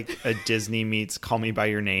sounds like a Disney meets Call Me By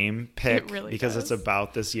Your Name pick. It really because does. It's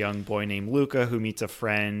about this young boy named Luca who meets a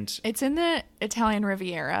friend. It's in the Italian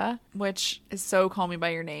Riviera, which is so Call Me By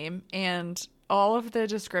Your Name. And all of the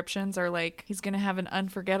descriptions are like, he's going to have an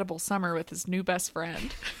unforgettable summer with his new best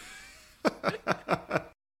friend.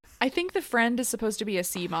 I think the friend is supposed to be a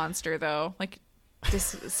sea monster, though. Like,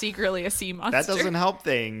 just secretly a sea monster. That doesn't help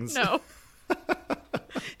things. No.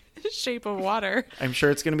 Shape of Water. I'm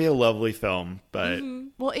sure it's going to be a lovely film, but... Mm-hmm.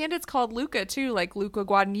 Well, and it's called Luca, too, like Luca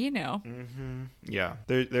Guadagnino. Mm-hmm. Yeah,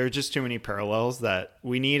 there are just too many parallels that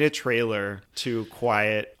we need a trailer to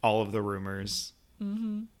quiet all of the rumors.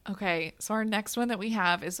 Mm-hmm. Okay, so our next one that we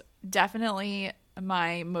have is definitely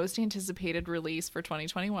my most anticipated release for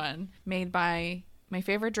 2021, made by my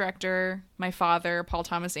favorite director, my father, Paul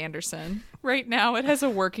Thomas Anderson. Right now it has a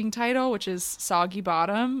working title, which is Soggy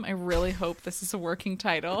Bottom. I really hope this is a working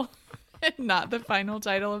title and not the final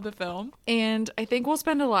title of the film. And I think we'll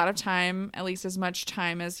spend a lot of time, at least as much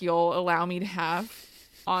time as you'll allow me to have,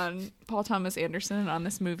 on Paul Thomas Anderson and on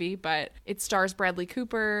this movie. But it stars Bradley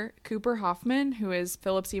Cooper, Cooper Hoffman, who is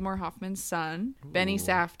Philip Seymour Hoffman's son, Benny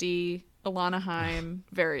Safdie, Alana Haim.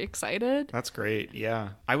 Very excited. That's great. Yeah.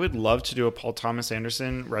 I would love to do a Paul Thomas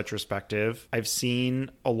Anderson retrospective. I've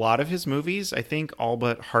seen a lot of his movies, I think all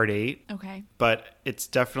but Heart 8. Okay. But it's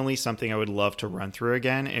definitely something I would love to run through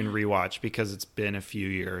again and rewatch because it's been a few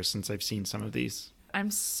years since I've seen some of these.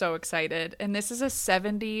 I'm so excited. And this is a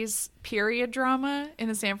 70s period drama in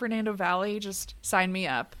the San Fernando Valley. Just sign me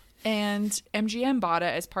up. And MGM bought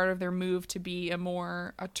it as part of their move to be a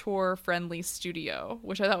more auteur-friendly studio,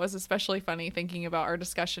 which I thought was especially funny thinking about our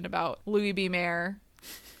discussion about Louis B. Mayer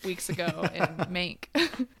weeks ago in Mank.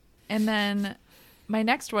 And then my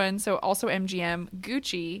next one, so also MGM,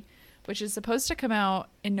 Gucci, which is supposed to come out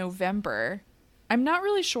in November. I'm not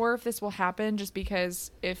really sure if this will happen just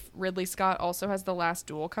because if Ridley Scott also has The Last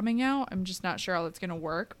Duel coming out, I'm just not sure how that's going to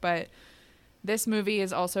work. But this movie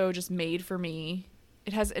is also just made for me.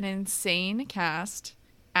 It has an insane cast.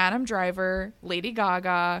 Adam Driver, Lady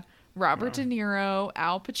Gaga, Robert De Niro,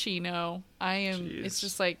 Al Pacino. It's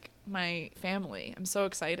just like my family. I'm so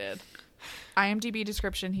excited. IMDb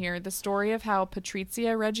description here. The story of how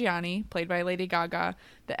Patrizia Reggiani, played by Lady Gaga,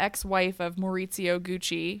 the ex-wife of Maurizio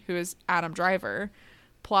Gucci, who is Adam Driver,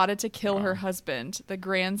 plotted to kill her husband, the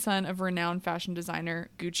grandson of renowned fashion designer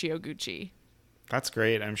Guccio Gucci. That's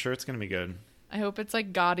great. I'm sure it's going to be good. I hope it's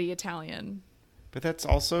like gaudy Italian. But that's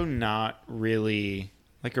also not really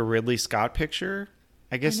like a Ridley Scott picture.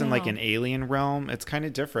 I guess in like an alien realm, it's kind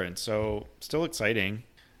of different. So still exciting.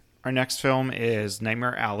 Our next film is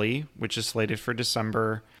Nightmare Alley, which is slated for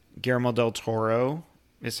December. Guillermo del Toro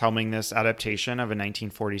is helming this adaptation of a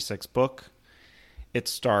 1946 book. It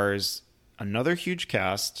stars another huge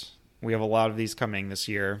cast. We have a lot of these coming this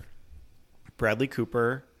year. Bradley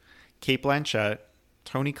Cooper, Cate Blanchett,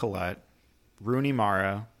 Toni Collette, Rooney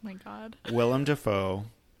Mara, My God. Willem Dafoe,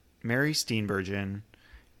 Mary Steenburgen,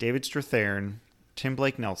 David Strathairn, Tim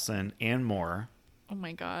Blake Nelson, and more. Oh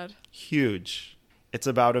my God. Huge. It's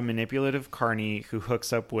about a manipulative carny who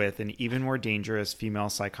hooks up with an even more dangerous female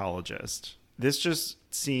psychologist. This just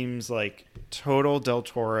seems like total Del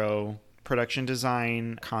Toro production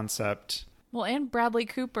design concept. Well, and Bradley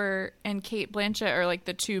Cooper and Cate Blanchett are like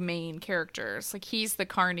the two main characters. Like he's the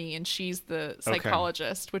carny and she's the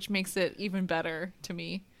psychologist, which makes it even better to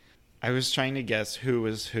me. I was trying to guess who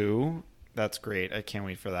is who. That's great. I can't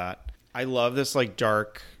wait for that. I love this like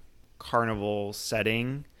dark carnival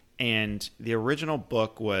setting. And the original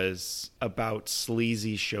book was about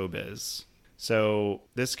sleazy showbiz. So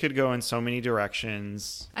this could go in so many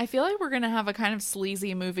directions. I feel like we're going to have a kind of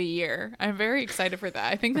sleazy movie year. I'm very excited for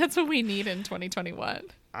that. I think that's what we need in 2021.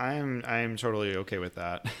 I'm totally okay with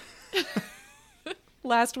that.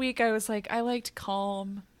 Last week I was like, I liked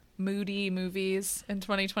calm, moody movies. In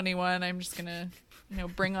 2021, I'm just going to,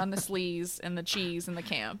 bring on the sleaze and the cheese and the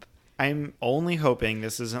camp. I'm only hoping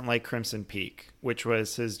this isn't like Crimson Peak, which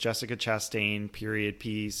was his Jessica Chastain period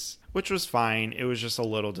piece, which was fine. It was just a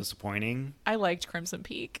little disappointing. I liked Crimson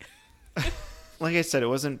Peak. Like I said, it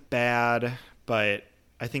wasn't bad, but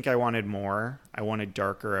I think I wanted more. I wanted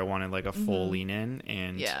darker. I wanted like a full lean in,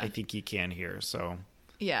 and I think he can here. So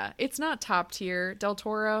yeah, it's not top tier Del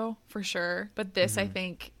Toro for sure, but this I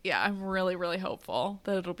think, I'm really, really hopeful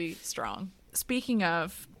that it'll be strong. Speaking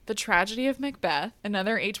of The Tragedy of Macbeth,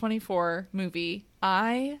 another A24 movie.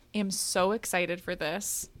 I am so excited for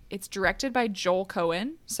this. It's directed by Joel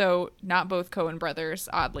Coen, so not both Coen brothers,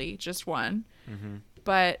 oddly, just one.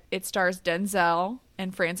 But it stars Denzel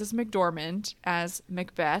and Frances McDormand as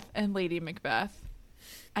Macbeth and Lady Macbeth.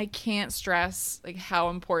 I can't stress like how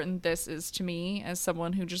important this is to me as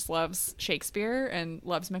someone who just loves Shakespeare and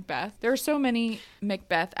loves Macbeth. There are so many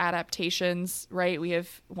Macbeth adaptations, right? We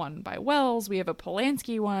have one by Wells, we have a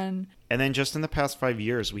Polanski one. And then just in the past 5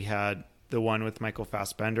 years, we had the one with Michael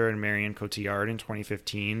Fassbender and Marion Cotillard in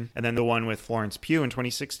 2015, and then the one with Florence Pugh in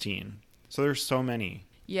 2016. So there's so many.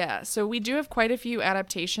 Yeah, so we do have quite a few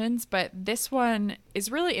adaptations, but this one is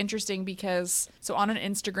really interesting because, so on an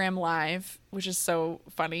Instagram Live, which is so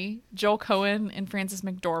funny, Joel Coen and Frances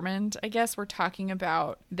McDormand, I guess, were talking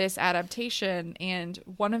about this adaptation, and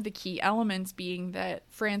one of the key elements being that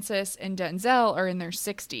Frances and Denzel are in their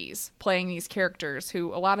 60s playing these characters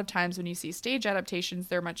who a lot of times when you see stage adaptations,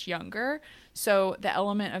 they're much younger. So the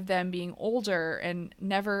element of them being older and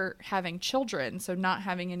never having children, so not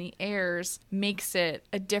having any heirs, makes it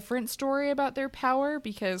a different story about their power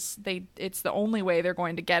because it's the only way they're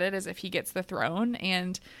going to get it is if he gets the throne.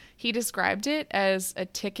 And he described it as a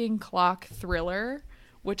ticking clock thriller,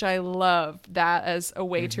 which I love that as a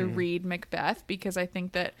way to read Macbeth, because I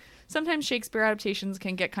think that sometimes Shakespeare adaptations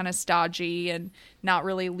can get kind of stodgy and not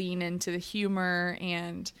really lean into the humor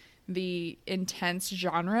and the intense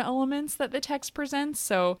genre elements that the text presents.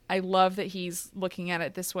 So I love that he's looking at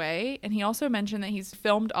it this way. And he also mentioned that he's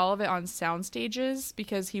filmed all of it on sound stages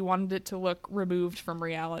because he wanted it to look removed from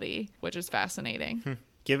reality, which is fascinating.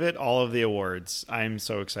 Give it all of the awards. I'm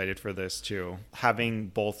so excited for this too. Having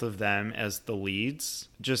both of them as the leads,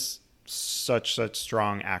 just such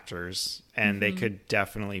strong actors, and they could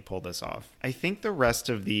definitely pull this off. I think the rest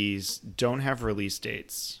of these don't have release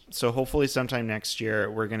dates. So hopefully sometime next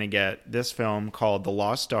year we're going to get this film called The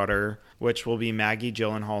Lost Daughter, which will be Maggie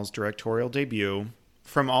Gyllenhaal's directorial debut.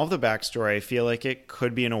 From all of the backstory, I feel like it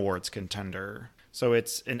could be an awards contender. So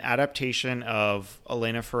it's an adaptation of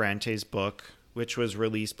Elena Ferrante's book, which was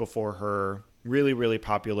released before her really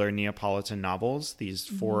popular Neapolitan novels. These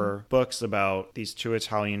 4 books about these 2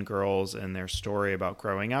 Italian girls and their story about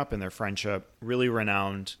growing up and their friendship, really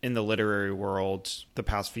renowned in the literary world the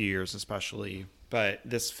past few years especially. But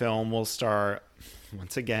this film will star,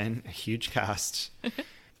 once again, a huge cast.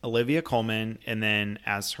 Olivia Colman, and then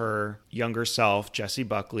as her younger self, Jessie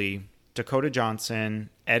Buckley, Dakota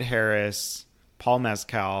Johnson, Ed Harris, Paul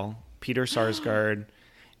Mescal, Peter Sarsgaard,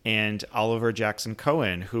 and Oliver Jackson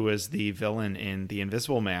Cohen, who was the villain in The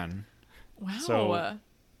Invisible Man. Wow. So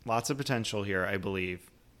lots of potential here, I believe.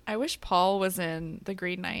 I wish Paul was in The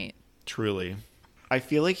Green Knight. Truly. I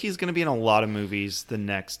feel like he's going to be in a lot of movies the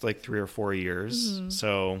next 3 or 4 years.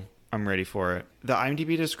 So I'm ready for it. The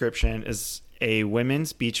IMDb description is: a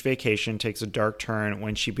women's beach vacation takes a dark turn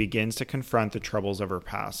when she begins to confront the troubles of her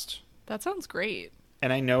past. That sounds great.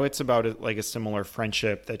 And I know it's about a similar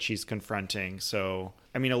friendship that she's confronting. So,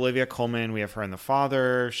 I mean, Olivia Colman, we have her in The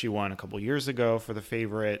Father. She won a couple years ago for The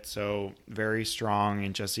Favorite. So very strong.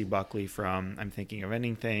 And Jessie Buckley from I'm Thinking of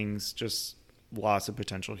Ending Things. Just lots of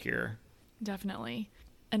potential here. Definitely.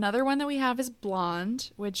 Another one that we have is Blonde,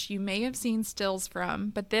 which you may have seen stills from,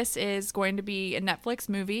 but this is going to be a Netflix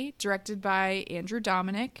movie directed by Andrew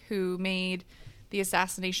Dominik, who made The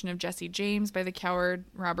Assassination of Jesse James by the coward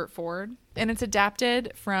Robert Ford. And it's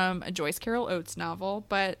adapted from a Joyce Carol Oates novel,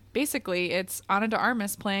 but basically it's Ana de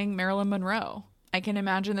Armas playing Marilyn Monroe. I can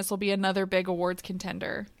imagine this will be another big awards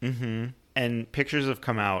contender. And pictures have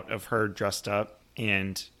come out of her dressed up,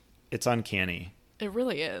 and it's uncanny. It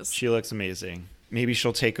really is. She looks amazing. Maybe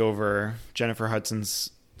she'll take over Jennifer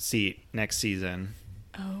Hudson's seat next season.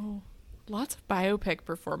 Oh, lots of biopic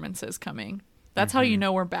performances coming. That's how you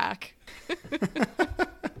know we're back.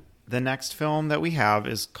 The next film that we have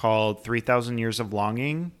is called 3,000 Years of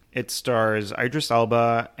Longing. It stars Idris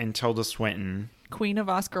Elba and Tilda Swinton. Queen of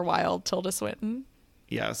Oscar Wilde, Tilda Swinton.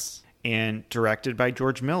 Yes. And directed by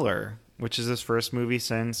George Miller, which is his first movie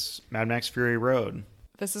since Mad Max Fury Road.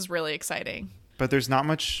 This is really exciting. But there's not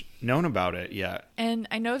much known about it yet. And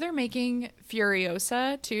I know they're making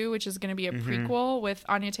Furiosa, too, which is going to be a prequel with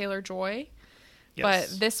Anya Taylor-Joy.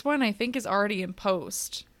 Yes. But this one, I think, is already in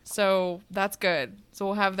post. So that's good. So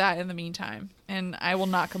we'll have that in the meantime. And I will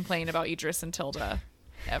not complain about Idris and Tilda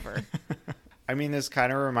ever. I mean, this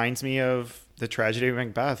kind of reminds me of The Tragedy of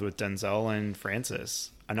Macbeth with Denzel and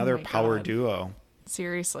Francis. Another power duo.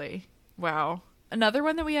 Seriously. Wow. Another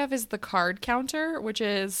one that we have is The Card Counter, which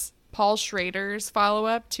is Paul Schrader's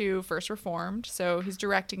follow-up to First Reformed. So he's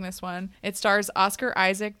directing this one. It stars Oscar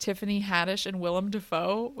Isaac, Tiffany Haddish, and Willem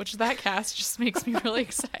Dafoe, which that cast just makes me really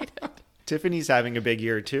excited. Tiffany's having a big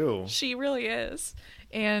year, too. She really is.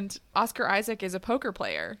 And Oscar Isaac is a poker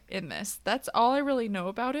player in this. That's all I really know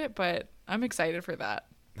about it, but I'm excited for that.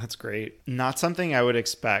 That's great. Not something I would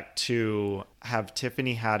expect to have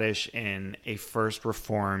Tiffany Haddish in a First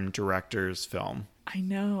Reformed director's film. I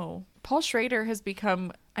know. Paul Schrader has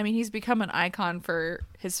become, he's become an icon for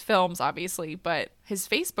his films, obviously, but his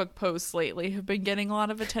Facebook posts lately have been getting a lot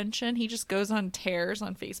of attention. He just goes on tears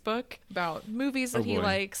on Facebook about movies that he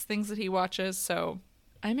likes, things that he watches. So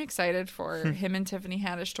I'm excited for him and Tiffany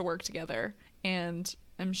Haddish to work together. And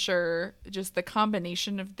I'm sure just the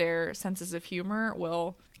combination of their senses of humor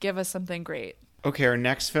will give us something great. Okay, our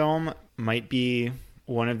next film might be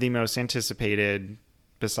one of the most anticipated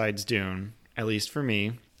besides Dune, at least for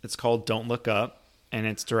me. It's called Don't Look Up, and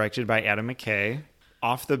it's directed by Adam McKay.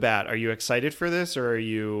 Off the bat, are you excited for this, or are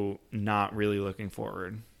you not really looking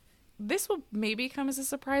forward? This will maybe come as a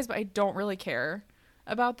surprise, but I don't really care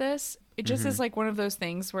about this. It just is like one of those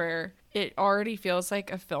things where it already feels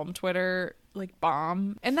like a film Twitter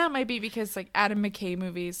bomb. And that might be because Adam McKay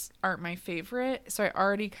movies aren't my favorite, so I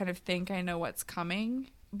already kind of think I know what's coming.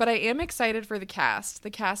 But I am excited for the cast. The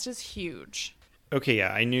cast is huge. Okay,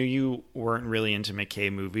 yeah, I knew you weren't really into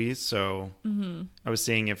McKay movies, so I was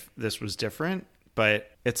seeing if this was different,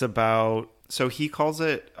 but it's about, so he calls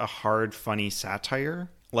it a hard, funny satire,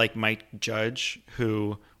 like Mike Judge,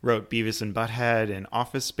 who wrote Beavis and Butthead and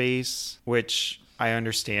Office Space, which I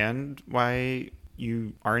understand why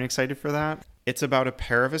you aren't excited for that. It's about a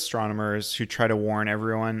pair of astronomers who try to warn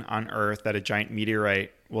everyone on Earth that a giant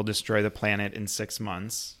meteorite will destroy the planet in 6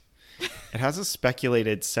 months. It has a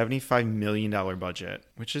speculated $75 million budget,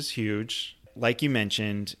 which is huge. Like you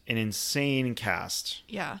mentioned, an insane cast.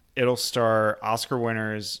 Yeah. It'll star Oscar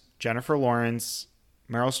winners Jennifer Lawrence,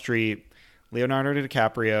 Meryl Streep, Leonardo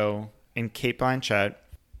DiCaprio, and Cate Blanchett,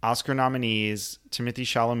 Oscar nominees Timothée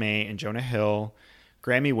Chalamet and Jonah Hill,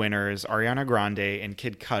 Grammy winners Ariana Grande and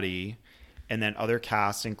Kid Cudi, and then other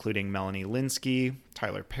casts including Melanie Linsky,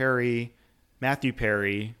 Tyler Perry, Matthew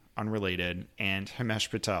Perry, unrelated, and Himesh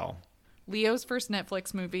Patel. Leo's first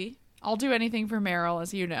Netflix movie. I'll do anything for Meryl,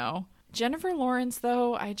 as you know. Jennifer Lawrence,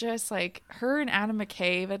 though, I just like her and Adam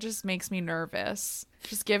McKay, that just makes me nervous.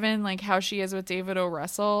 Just given like how she is with David O.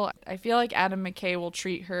 Russell, I feel like Adam McKay will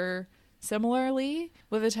treat her similarly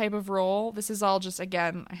with a type of role. This is all just,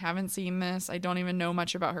 again, I haven't seen this. I don't even know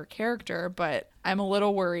much about her character, but I'm a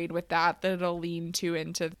little worried with that it'll lean too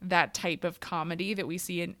into that type of comedy that we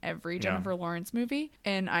see in every Jennifer Lawrence movie.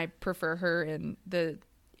 And I prefer her in the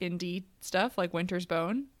indie stuff like Winter's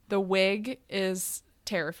Bone. The wig is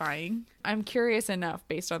terrifying. I'm curious enough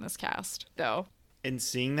based on this cast, though. And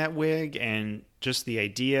seeing that wig and just the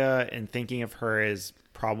idea and thinking of her as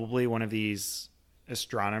probably one of these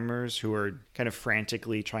astronomers who are kind of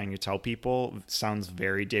frantically trying to tell people sounds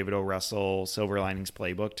very David O. Russell, Silver Linings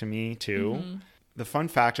Playbook to me, too. Mm-hmm. The fun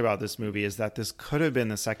fact about this movie is that this could have been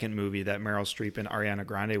the second movie that Meryl Streep and Ariana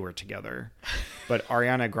Grande were together. But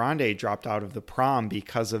Ariana Grande dropped out of the prom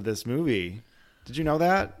because of this movie. Did you know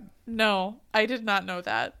that? No, I did not know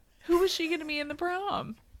that. Who was she going to be in the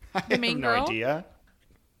prom? The main girl? I have no idea.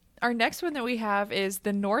 Our next one that we have is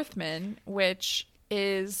The Northman, which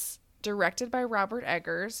is directed by Robert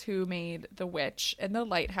Eggers, who made The Witch and The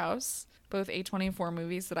Lighthouse, both A24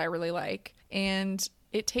 movies that I really like. And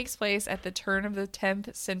it takes place at the turn of the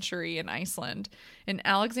 10th century in Iceland. And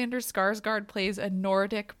Alexander Skarsgård plays a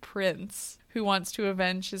Nordic prince who wants to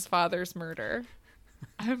avenge his father's murder.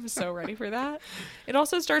 I'm so ready for that. It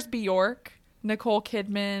also stars Bjork, Nicole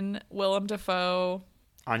Kidman, Willem Dafoe.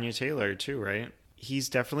 Anya Taylor, too, right? He's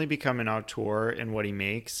definitely become an auteur in what he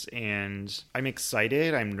makes, and I'm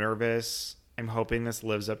excited. I'm nervous. I'm hoping this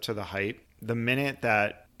lives up to the hype. The minute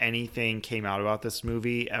that anything came out about this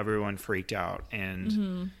movie, everyone freaked out.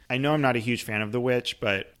 And I know I'm not a huge fan of The Witch,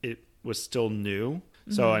 but it was still new.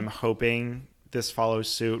 So I'm hoping this follows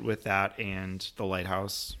suit with that and The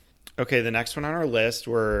Lighthouse. Okay, the next one on our list,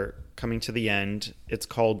 we're coming to the end. It's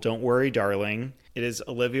called Don't Worry, Darling. It is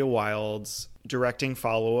Olivia Wilde's directing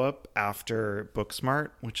follow-up after Booksmart,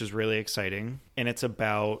 which is really exciting. And it's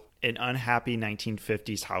about an unhappy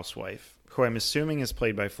 1950s housewife, who I'm assuming is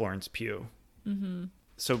played by Florence Pugh. Mm-hmm.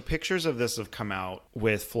 So pictures of this have come out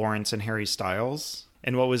with Florence and Harry Styles.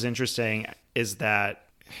 And what was interesting is that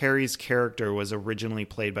Harry's character was originally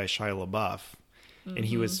played by Shia LaBeouf. And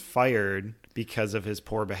he was fired because of his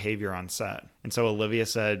poor behavior on set. And so Olivia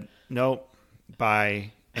said, nope,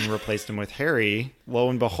 bye, and replaced him with Harry. Lo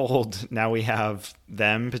and behold, now we have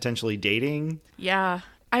them potentially dating. Yeah.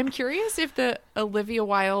 I'm curious if the Olivia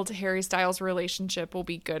Wilde-Harry Styles relationship will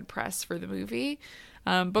be good press for the movie.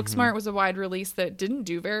 Booksmart was a wide release that didn't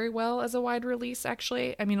do very well as a wide release,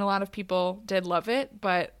 actually. I mean, a lot of people did love it,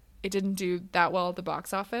 but it didn't do that well at the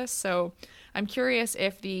box office. So I'm curious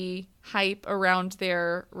if the hype around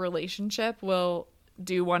their relationship will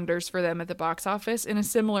do wonders for them at the box office. In a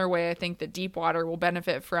similar way, I think that Deepwater will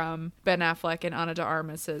benefit from Ben Affleck and Ana de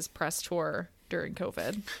Armas's press tour during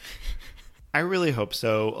COVID. I really hope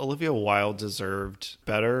so. Olivia Wilde deserved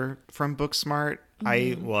better from Booksmart.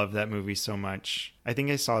 I love that movie so much. I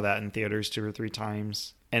think I saw that in theaters 2 or 3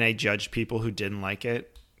 times, and I judged people who didn't like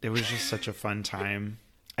it. It was just such a fun time.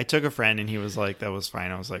 I took a friend and he was like, that was fine.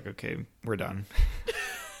 I was like, okay, we're done.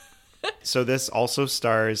 So this also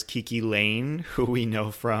stars Kiki Lane, who we know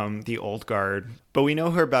from The Old Guard, but we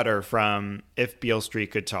know her better from If Beale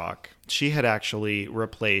Street Could Talk. She had actually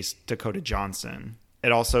replaced Dakota Johnson.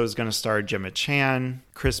 It also is going to star Gemma Chan,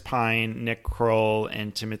 Chris Pine, Nick Kroll,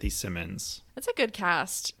 and Timothy Simmons. That's a good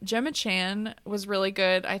cast. Gemma Chan was really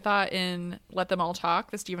good, I thought, in Let Them All Talk,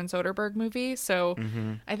 the Steven Soderbergh movie. So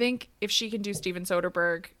I think if she can do Steven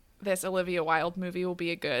Soderbergh, this Olivia Wilde movie will be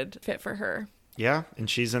a good fit for her. Yeah, and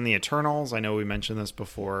she's in The Eternals. I know we mentioned this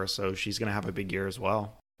before, so she's going to have a big year as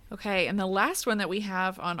well. Okay, and the last one that we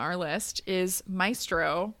have on our list is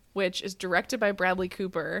Maestro, which is directed by Bradley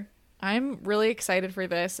Cooper. I'm really excited for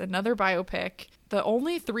this. Another biopic The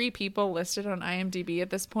only 3 people listed on IMDb at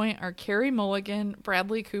this point are Carey Mulligan,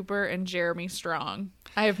 Bradley Cooper, and Jeremy Strong.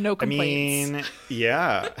 I have no complaints. I mean,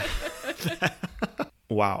 yeah.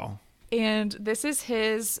 Wow. And this is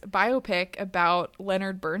his biopic about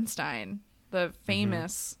Leonard Bernstein, the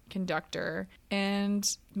famous conductor.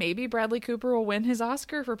 And maybe Bradley Cooper will win his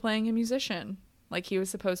Oscar for playing a musician like he was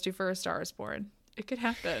supposed to for A Star is Born. It could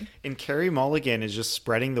happen. And Carey Mulligan is just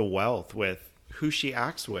spreading the wealth with who she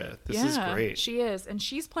acts with. This is great. She is. And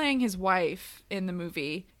she's playing his wife in the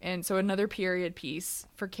movie. And so another period piece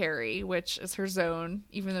for Carey, which is her zone.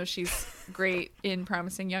 Even though she's great in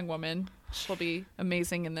Promising Young Woman, she'll be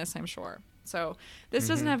amazing in this, I'm sure. So this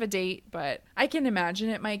doesn't have a date, but I can imagine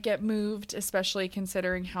it might get moved, especially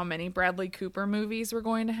considering how many Bradley Cooper movies we're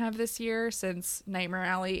going to have this year, since Nightmare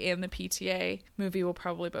Alley and the PTA movie will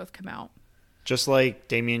probably both come out. Just like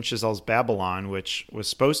Damien Chazelle's Babylon, which was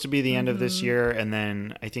supposed to be the end of this year, and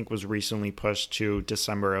then I think was recently pushed to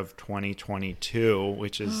December of 2022,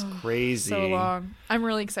 which is crazy. So long. I'm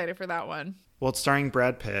really excited for that one. Well, it's starring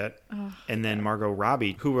Brad Pitt and then Margot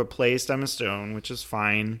Robbie, who replaced Emma Stone, which is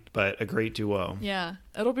fine, but a great duo. Yeah,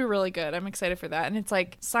 it'll be really good. I'm excited for that. And it's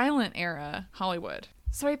like silent era Hollywood.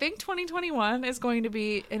 So I think 2021 is going to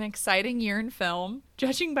be an exciting year in film.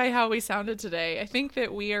 Judging by how we sounded today, I think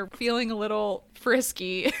that we are feeling a little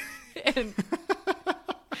frisky and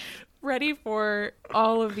ready for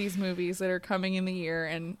all of these movies that are coming in the year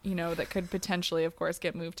and, you know, that could potentially, of course,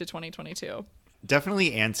 get moved to 2022.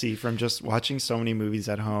 Definitely antsy from just watching so many movies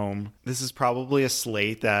at home. This is probably a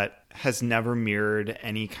slate that has never mirrored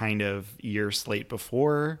any kind of year slate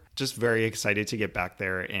before. Just very excited to get back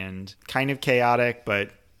there, and kind of chaotic, but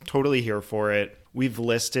totally here for it. We've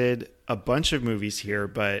listed a bunch of movies here,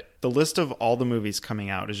 but the list of all the movies coming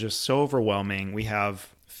out is just so overwhelming. We have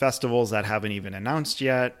festivals that haven't even announced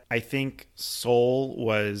yet. I think Soul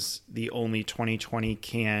was the only 2020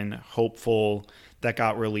 Cannes hopeful that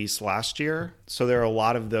got released last year. So there are a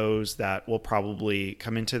lot of those that will probably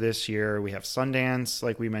come into this year. We have Sundance,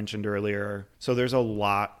 like we mentioned earlier. So there's a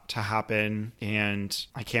lot to happen, and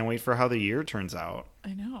I can't wait for how the year turns out.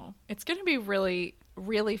 I know. It's going to be really,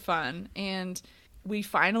 really fun. And we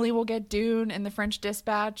finally will get Dune and The French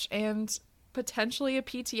Dispatch and potentially a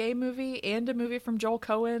PTA movie and a movie from Joel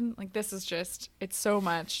Cohen. Like, this is just, it's so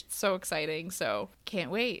much, it's so exciting. So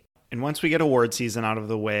can't wait. And once we get award season out of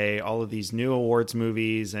the way, all of these new awards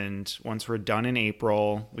movies, and once we're done in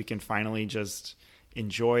April, we can finally just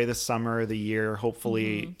enjoy the summer, the year.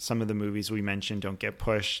 Hopefully some of the movies we mentioned don't get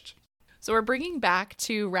pushed. So we're bringing back,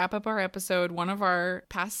 to wrap up our episode, one of our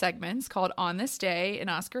past segments called On This Day in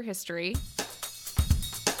Oscar History.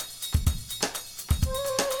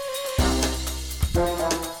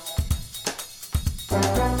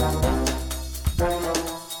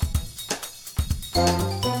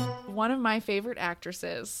 One of my favorite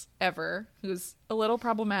actresses ever, who's a little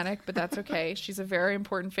problematic, but that's okay. She's a very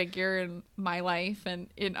important figure in my life and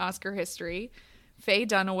in Oscar history. Faye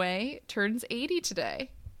Dunaway turns 80 today.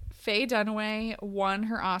 Faye Dunaway won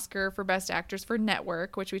her Oscar for Best Actress for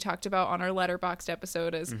Network, which we talked about on our Letterboxd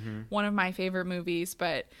episode as one of my favorite movies,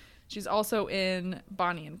 but she's also in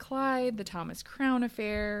Bonnie and Clyde, The Thomas Crown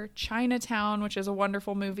Affair, Chinatown, which is a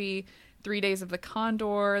wonderful movie, 3 Days of the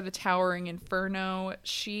Condor, The Towering Inferno.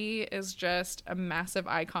 She is just a massive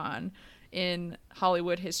icon in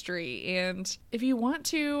Hollywood history. And if you want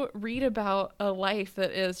to read about a life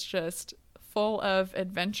that is just full of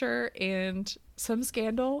adventure and some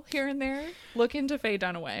scandal here and there, look into Faye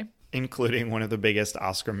Dunaway. Including one of the biggest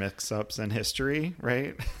Oscar mix-ups in history,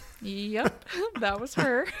 right? Yep, that was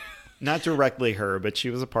her. Not directly her, but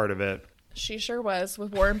she was a part of it. She sure was,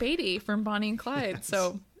 with Warren Beatty from Bonnie and Clyde. Yes.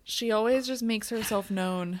 So she always just makes herself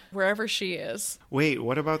known wherever she is. Wait,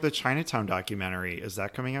 what about the Chinatown documentary? Is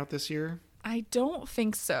that coming out this year? I don't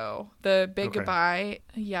think so. The Big Goodbye.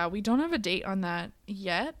 Yeah, we don't have a date on that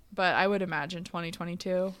yet, but I would imagine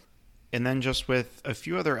 2022. And then just with a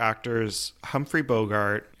few other actors, Humphrey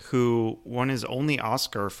Bogart, who won his only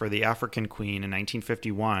Oscar for The African Queen in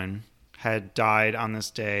 1951, had died on this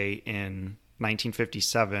day in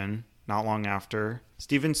 1957, not long after.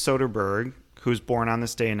 Steven Soderbergh, who was born on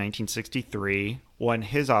this day in 1963, won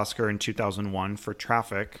his Oscar in 2001 for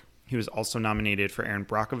Traffic. He was also nominated for Erin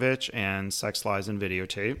Brockovich and Sex, Lies, and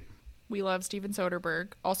Videotape. We love Steven Soderbergh.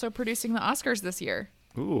 Also producing the Oscars this year.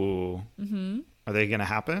 Ooh. Mm-hmm. Are they going to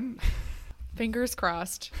happen? Fingers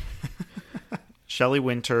crossed. Shelley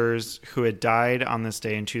Winters, who had died on this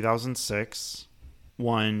day in 2006,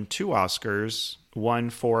 won 2 Oscars. One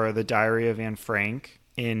for The Diary of Anne Frank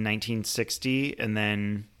in 1960, and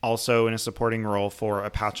then also in a supporting role for A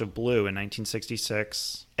Patch of Blue in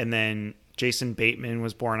 1966. And then Jason Bateman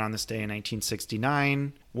was born on this day in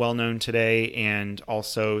 1969, well known today, and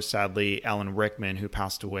also, sadly, Alan Rickman, who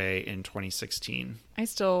passed away in 2016. I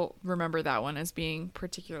still remember that one as being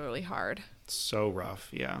particularly hard. So rough,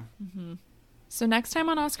 yeah. So next time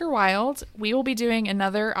on Oscar Wilde, we will be doing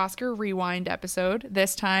another Oscar Rewind episode.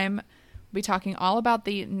 This time, we'll be talking all about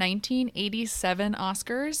the 1987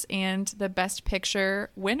 Oscars and the Best Picture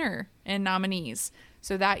winner and nominees.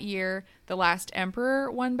 So that year, The Last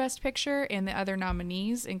Emperor won Best Picture, and the other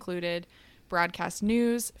nominees included Broadcast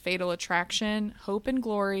News, Fatal Attraction, Hope and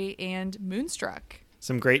Glory, and Moonstruck.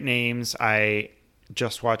 Some great names. I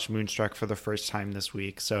just watched Moonstruck for the first time this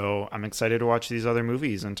week, so I'm excited to watch these other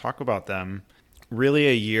movies and talk about them. Really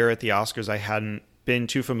a year at the Oscars I hadn't been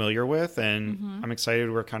too familiar with, and I'm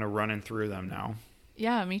excited we're kind of running through them now.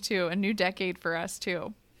 Yeah, me too. A new decade for us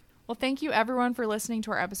too. Well, thank you everyone for listening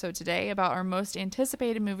to our episode today about our most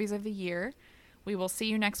anticipated movies of the year. We will see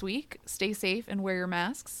you next week. Stay safe and wear your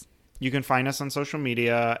masks. You can find us on social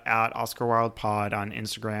media at Oscar Wilde Pod on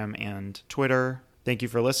Instagram and Twitter. Thank you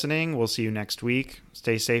for listening. We'll see you next week.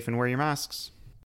 Stay safe and wear your masks.